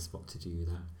put me on the spot to do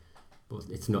that. But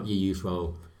it's not your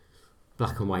usual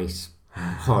black and white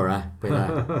horror with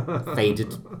a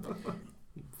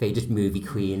faded movie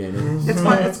queen in it.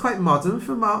 It's quite modern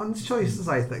for Martin's choices,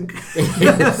 I think.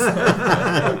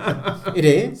 It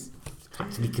is. It's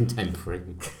practically contemporary.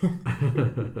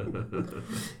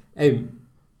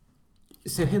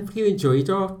 So hopefully you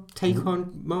enjoyed our take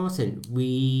on Martin.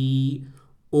 We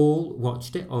all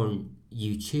watched it on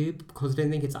YouTube because I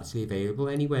don't think it's actually available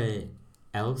anywhere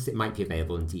else. It might be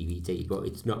available on DVD, but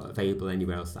it's not available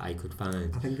anywhere else that I could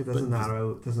find. I think there's an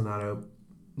Arrow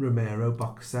Romero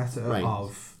box set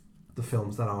of the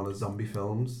films that aren't zombie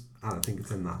films, and I think it's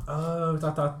in that. Oh,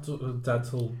 that Dead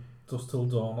Till Dusk Till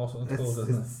Dawn or something called,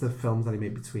 isn't it? It's the films that he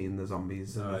made between the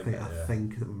zombies. And I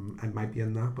think it might be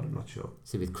in that, but I'm not sure.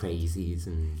 So with Crazies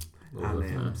and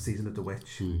Season of the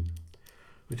Witch,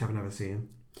 which I've never seen.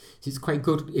 So it's quite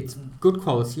good. It's good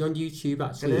quality on YouTube,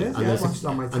 actually. It is, and yeah.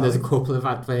 There's a couple of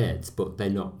adverts, but they're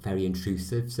not very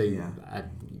intrusive. So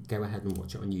go ahead and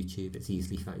watch it on YouTube. It's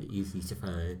easy to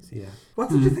find. Yeah. What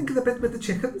did you think of the bit with the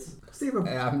chickens, Stephen?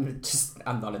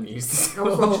 I'm not amused. I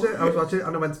was watching it,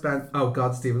 and I went to bed. Oh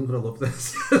God, Stephen's gonna love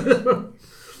this.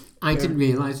 I didn't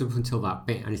realise up until that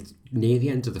bit, and it's near the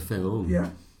end of the film.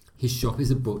 Yeah. His shop is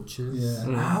a butcher's.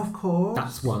 Yeah. Of course.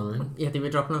 That's why. Yeah, they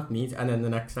were dropping off meat, and then the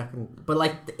next second, but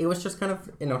like it was just kind of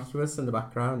innocuous in the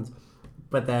background.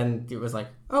 But then it was like,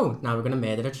 oh, now we're gonna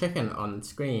murder a chicken on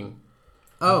screen.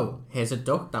 Oh, here's a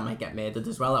duck that might get murdered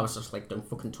as well. I was just like, don't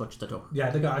fucking touch the duck.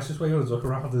 Yeah, the guy's just waving a duck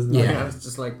around, isn't he? Yeah, I was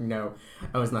just like, no,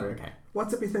 I was not okay. What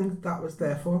did we think that was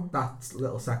there for? That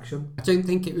little section? I don't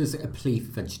think it was a plea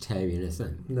for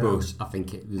vegetarianism, but I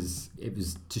think it was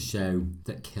to show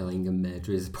that killing and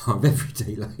murder is a part of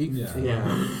everyday life. Yeah.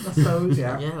 I suppose,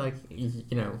 yeah. Yeah, like, you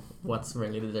know, what's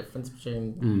really the difference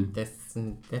between this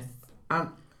and this? And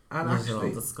actually...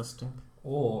 all disgusting.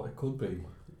 Or it could be,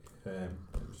 it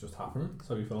was just happening,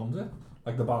 so he filmed it.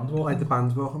 Like the band walking. Like the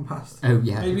band walking past. Oh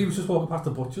yeah. Maybe he was just walking past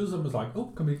the butchers and was like, "Oh,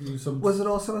 can we use some?" Was it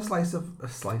also a slice?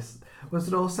 Was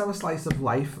it also a slice of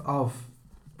life of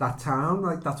that town?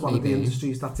 Like that's one of the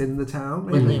industries that's in the town.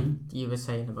 When you were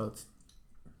saying about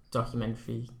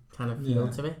documentary kind of feel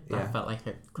to it, Yeah. I felt like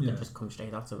it could have just come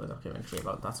straight out of a documentary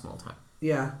about that small town.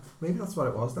 Yeah, maybe that's what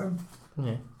it was then.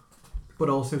 Yeah. But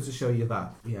also to show you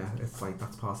that, it's like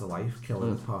that's part of life.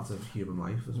 Killing is part of human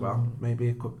life as well. Maybe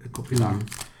it could be that.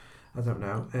 I don't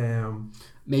know.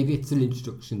 Maybe it's an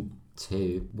introduction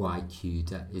to why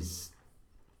Cuda is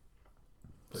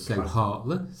so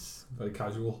heartless. Very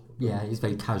casual. Yeah, he's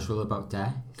very casual about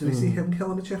death. Do we see him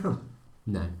killing a chicken?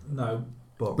 No. No.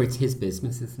 But it's his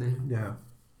business, isn't it? Yeah.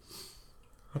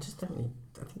 I think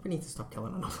we need to stop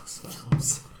killing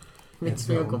animals. Makes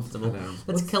me uncomfortable.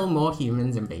 Let's kill more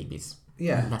humans and babies.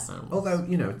 Yeah. Less animals. Although,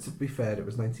 to be fair, it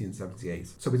was 1978.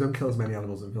 So we don't kill as many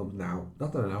animals in films now.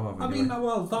 Not that I know of. Anyway.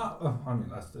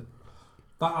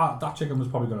 That chicken was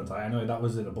probably going to die anyway. That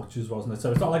was in a butcher's, wasn't it?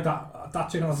 So it's not like that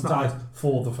chicken hasn't died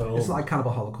for the film. It's not like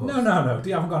Cannibal Holocaust. No.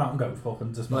 You haven't gone out and go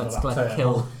fucking just let's that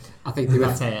kill. I think they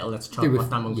were turtle. Let's chop off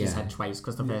that monkey's head twice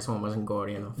because the first one wasn't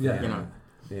gory enough. Yeah. You know.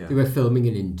 Yeah. They were filming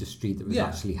an industry that was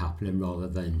actually happening rather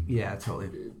than totally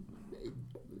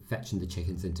fetching the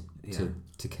chickens in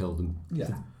to kill them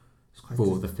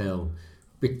for the film.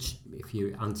 Which, if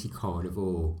you're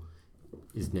anti-carnivore,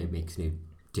 makes no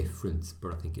difference.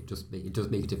 But I think it does make a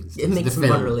difference. It makes it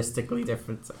moralistically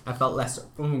different. I felt less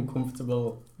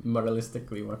uncomfortable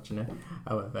moralistically watching it.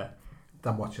 However,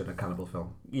 than watching a cannibal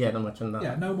film. Yeah, than watching that.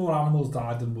 Yeah, no more animals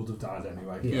died than would have died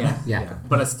anyway. Yeah.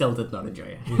 But I still did not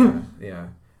enjoy it. Yeah.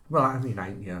 Well, I mean, I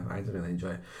didn't really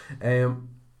enjoy it.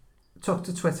 Took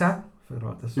to Twitter. I forgot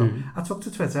about this one. I took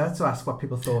to Twitter to ask what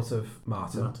people thought of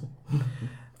Martin.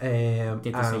 Did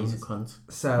they say he's a cunt?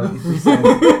 So he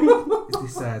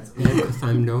said, because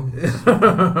I'm no.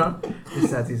 He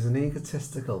said he's an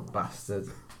egotistical bastard.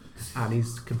 And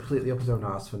he's completely up his own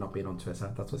arse for not being on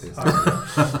Twitter. That's what he said.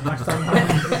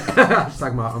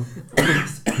 Hashtag Martin.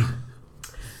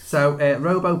 So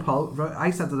RoboPulp,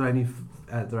 I said,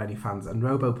 are there any fans? And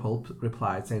RoboPulp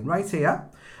replied saying, right here,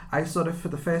 I saw it for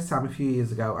the first time a few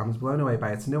years ago and was blown away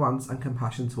by its nuance and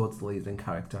compassion towards the leading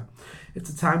character.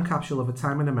 It's a time capsule of a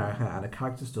time in America and a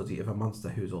character study of a monster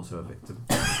who's also a victim.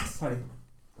 Sorry.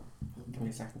 Give me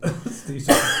a second. Steve's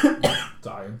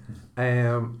dying.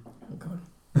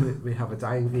 We have a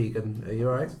dying vegan. Are you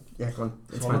alright? Yeah, go on.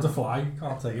 Swallowed a fly.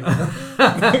 Can't take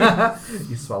it.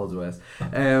 You swallowed worse.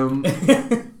 And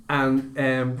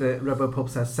the RoboPub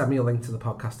says, send me a link to the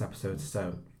podcast episode.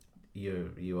 So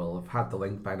you will have had the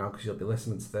link by now because you'll be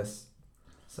listening to this.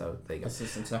 So there you go. This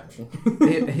is Inception.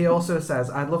 He also says,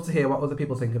 I'd love to hear what other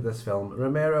people think of this film.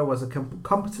 Romero was a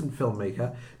competent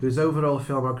filmmaker whose overall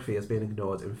filmography has been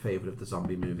ignored in favour of the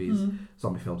zombie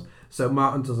films. So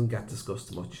Martin doesn't get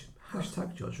discussed much.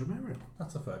 Hashtag George Romero.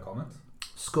 That's a fair comment.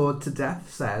 Scored to Death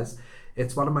says,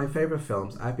 it's one of my favourite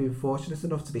films. I've been fortunate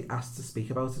enough to be asked to speak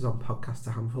about it on podcast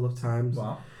a handful of times.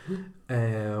 Wow.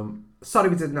 Sorry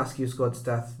we didn't ask you, Scored to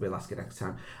Death. We'll ask you next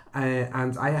time.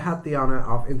 And I had the honour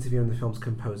of interviewing the film's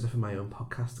composer for my own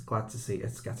podcast. Glad to see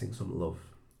it's getting some love.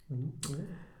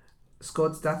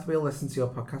 Scored to Death, we'll listen to your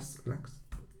podcast next.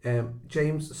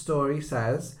 James Story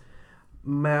says,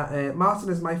 Martin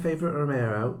is my favourite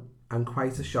Romero and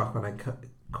quite a shock when I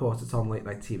caught it on late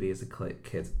night TV as a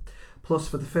kid. Plus,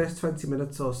 for the first 20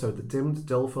 minutes or so, the dimmed,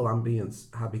 doleful ambience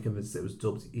had me convinced it was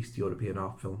dubbed East European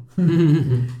art film.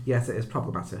 Yes, it is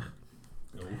problematic.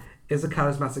 No. Is a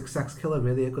charismatic sex killer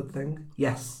really a good thing?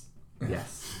 Yes.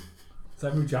 Yes. Is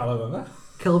that Mujallo ever?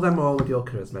 Kill them all with your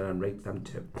charisma and rape them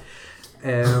too.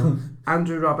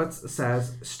 Andrew Roberts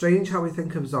says, strange how we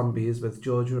think of zombies with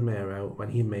George Romero when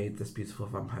he made this beautiful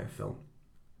vampire film.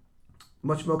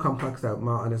 Much more complex though,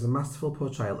 Martin is a masterful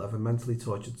portrayal of a mentally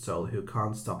tortured soul who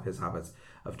can't stop his habit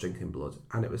of drinking blood,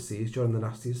 and it was seized during the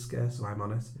nastiest scare, so I'm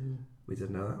on it. We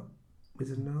didn't know that. We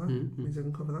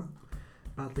didn't cover that.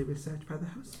 Badly researched by the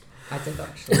host. I did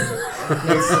actually.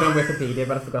 It's on Wikipedia,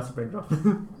 but I forgot to bring it up.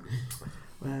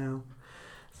 Well,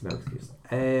 it's no excuse.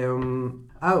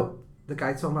 The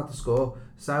guy talking about the score.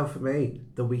 So for me,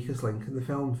 the weakest link in the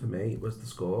film for me was the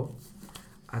score.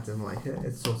 I didn't like it.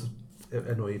 It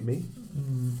annoyed me.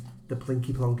 The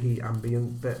plinky plonky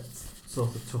ambient bit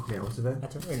sort of took me out of it. I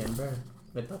don't remember,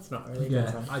 but that's not really good.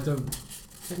 Time. I don't.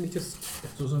 Let me just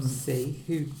see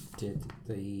who did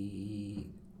the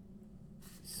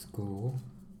score.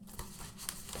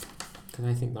 Because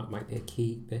I think that might be a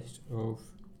key bit of.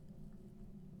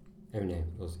 Oh no, it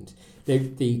wasn't. I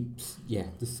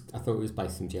thought it was by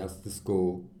somebody else. The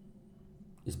score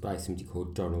is by somebody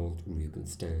called Donald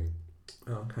Rubinstein.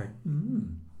 Okay.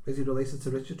 Is he related to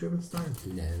Richard Rubenstein?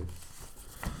 No.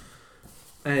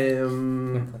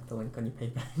 Click the link on your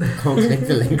paper. Can't click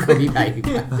the link on your paper.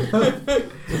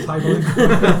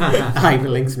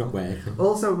 Hyperlink's not working.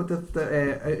 Also, with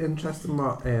the interesting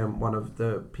what one of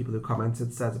the people who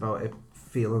commented said about it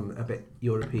feeling a bit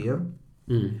European.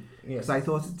 Because I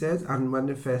thought it did, and when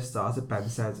it first started, Ben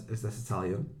said, "Is this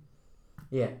Italian?"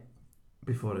 Yeah.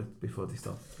 Before they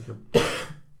started.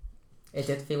 It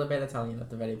did feel a bit Italian at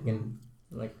the very beginning.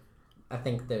 Like, I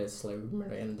think the slow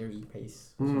merendery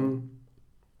pace.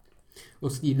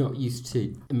 Also, you're not used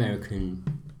to American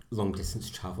long distance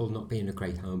travel not being a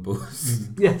Greyhound bus.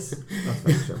 Yes, that's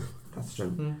very true. That's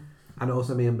true. And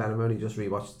also, me and Ben have only just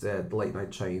rewatched the Late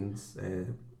Night Trains,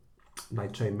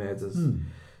 Night Train Murders,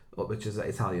 which is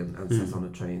Italian and set on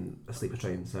a sleeper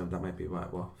train. So that might be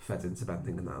what fed into Ben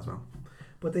thinking that as well.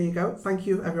 But there you go. Thank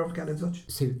you, everyone, for getting in touch.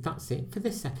 So that's it for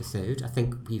this episode. I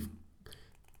think we've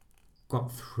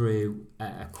got through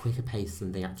a quicker pace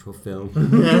than the actual film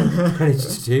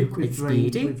managed to do. Quite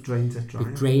speedy. We've drained it dry.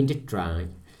 We've drained it dry.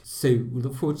 So we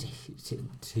look forward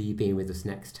to you being with us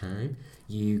next time.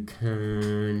 You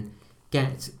can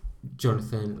get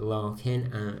Jonathan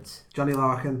Larkin at Johnny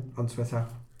Larkin on Twitter.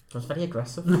 That's very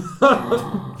aggressive.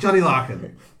 Johnny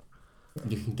Larkin.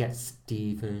 You can get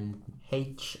Stephen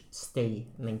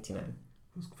HStay99.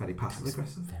 That's very passive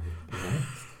aggressive.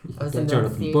 Get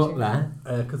Jonathan Butler.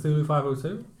 Cthulhu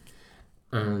 502.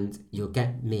 And you'll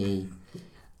get me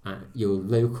at your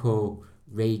local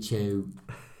radio,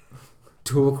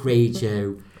 talk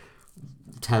radio,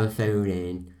 telephone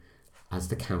in as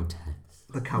the Countess.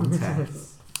 The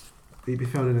Countess. You'd be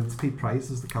phoning in to Pete Price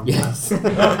as the Countess. Yes.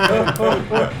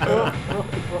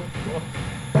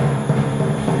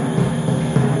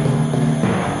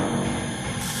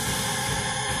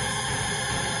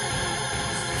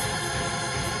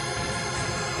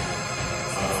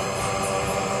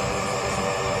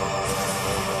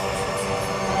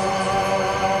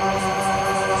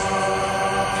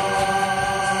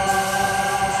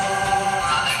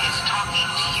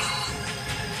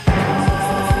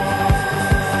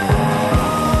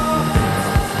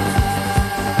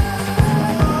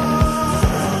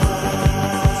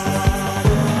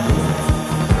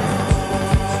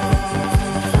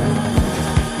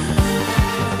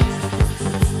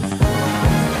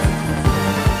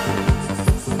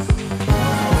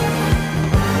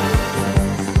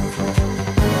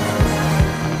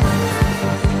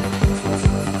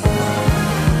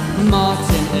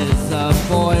 Martin is a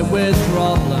boy with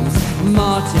problems.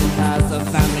 Martin has a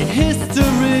family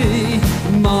history.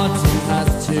 Martin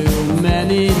has too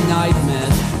many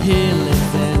nightmares. He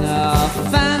lives in a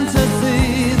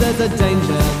fantasy. There's a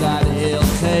danger that he'll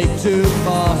take too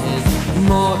far his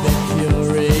morbid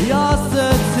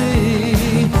curiosity.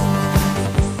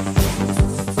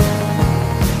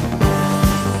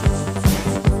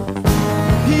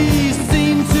 He's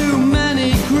seen too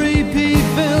many creepy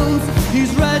films.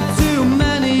 He's read too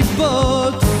many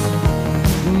books.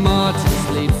 Martin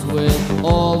sleeps with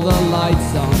all the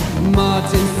lights on.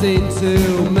 Martin's seen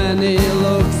too many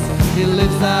looks. He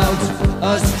lives out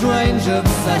a strange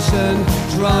obsession.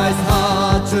 Tries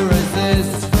hard to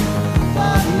resist,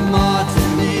 but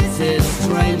Martin needs his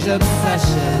strange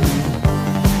obsession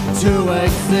to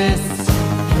exist.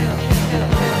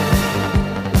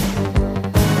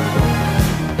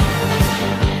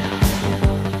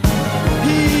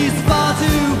 He's far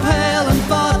too pale and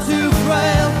far too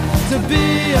frail to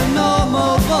be a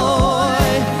normal boy.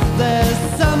 There's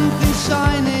something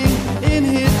shining in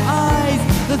his eyes,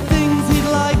 the things he'd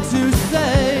like to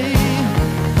say.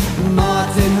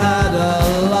 Martin had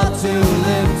a lot to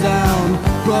live down,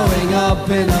 growing up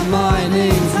in a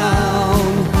mining town.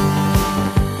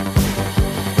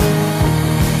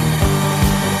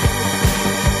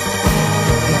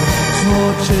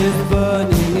 Torches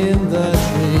burning in the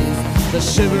trees, the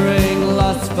shivering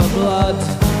lust for blood.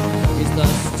 He's the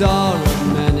star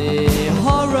of many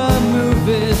horror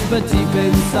movies, but deep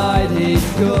inside he's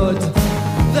good.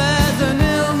 There's an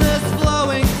illness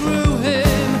flowing through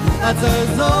him that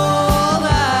does all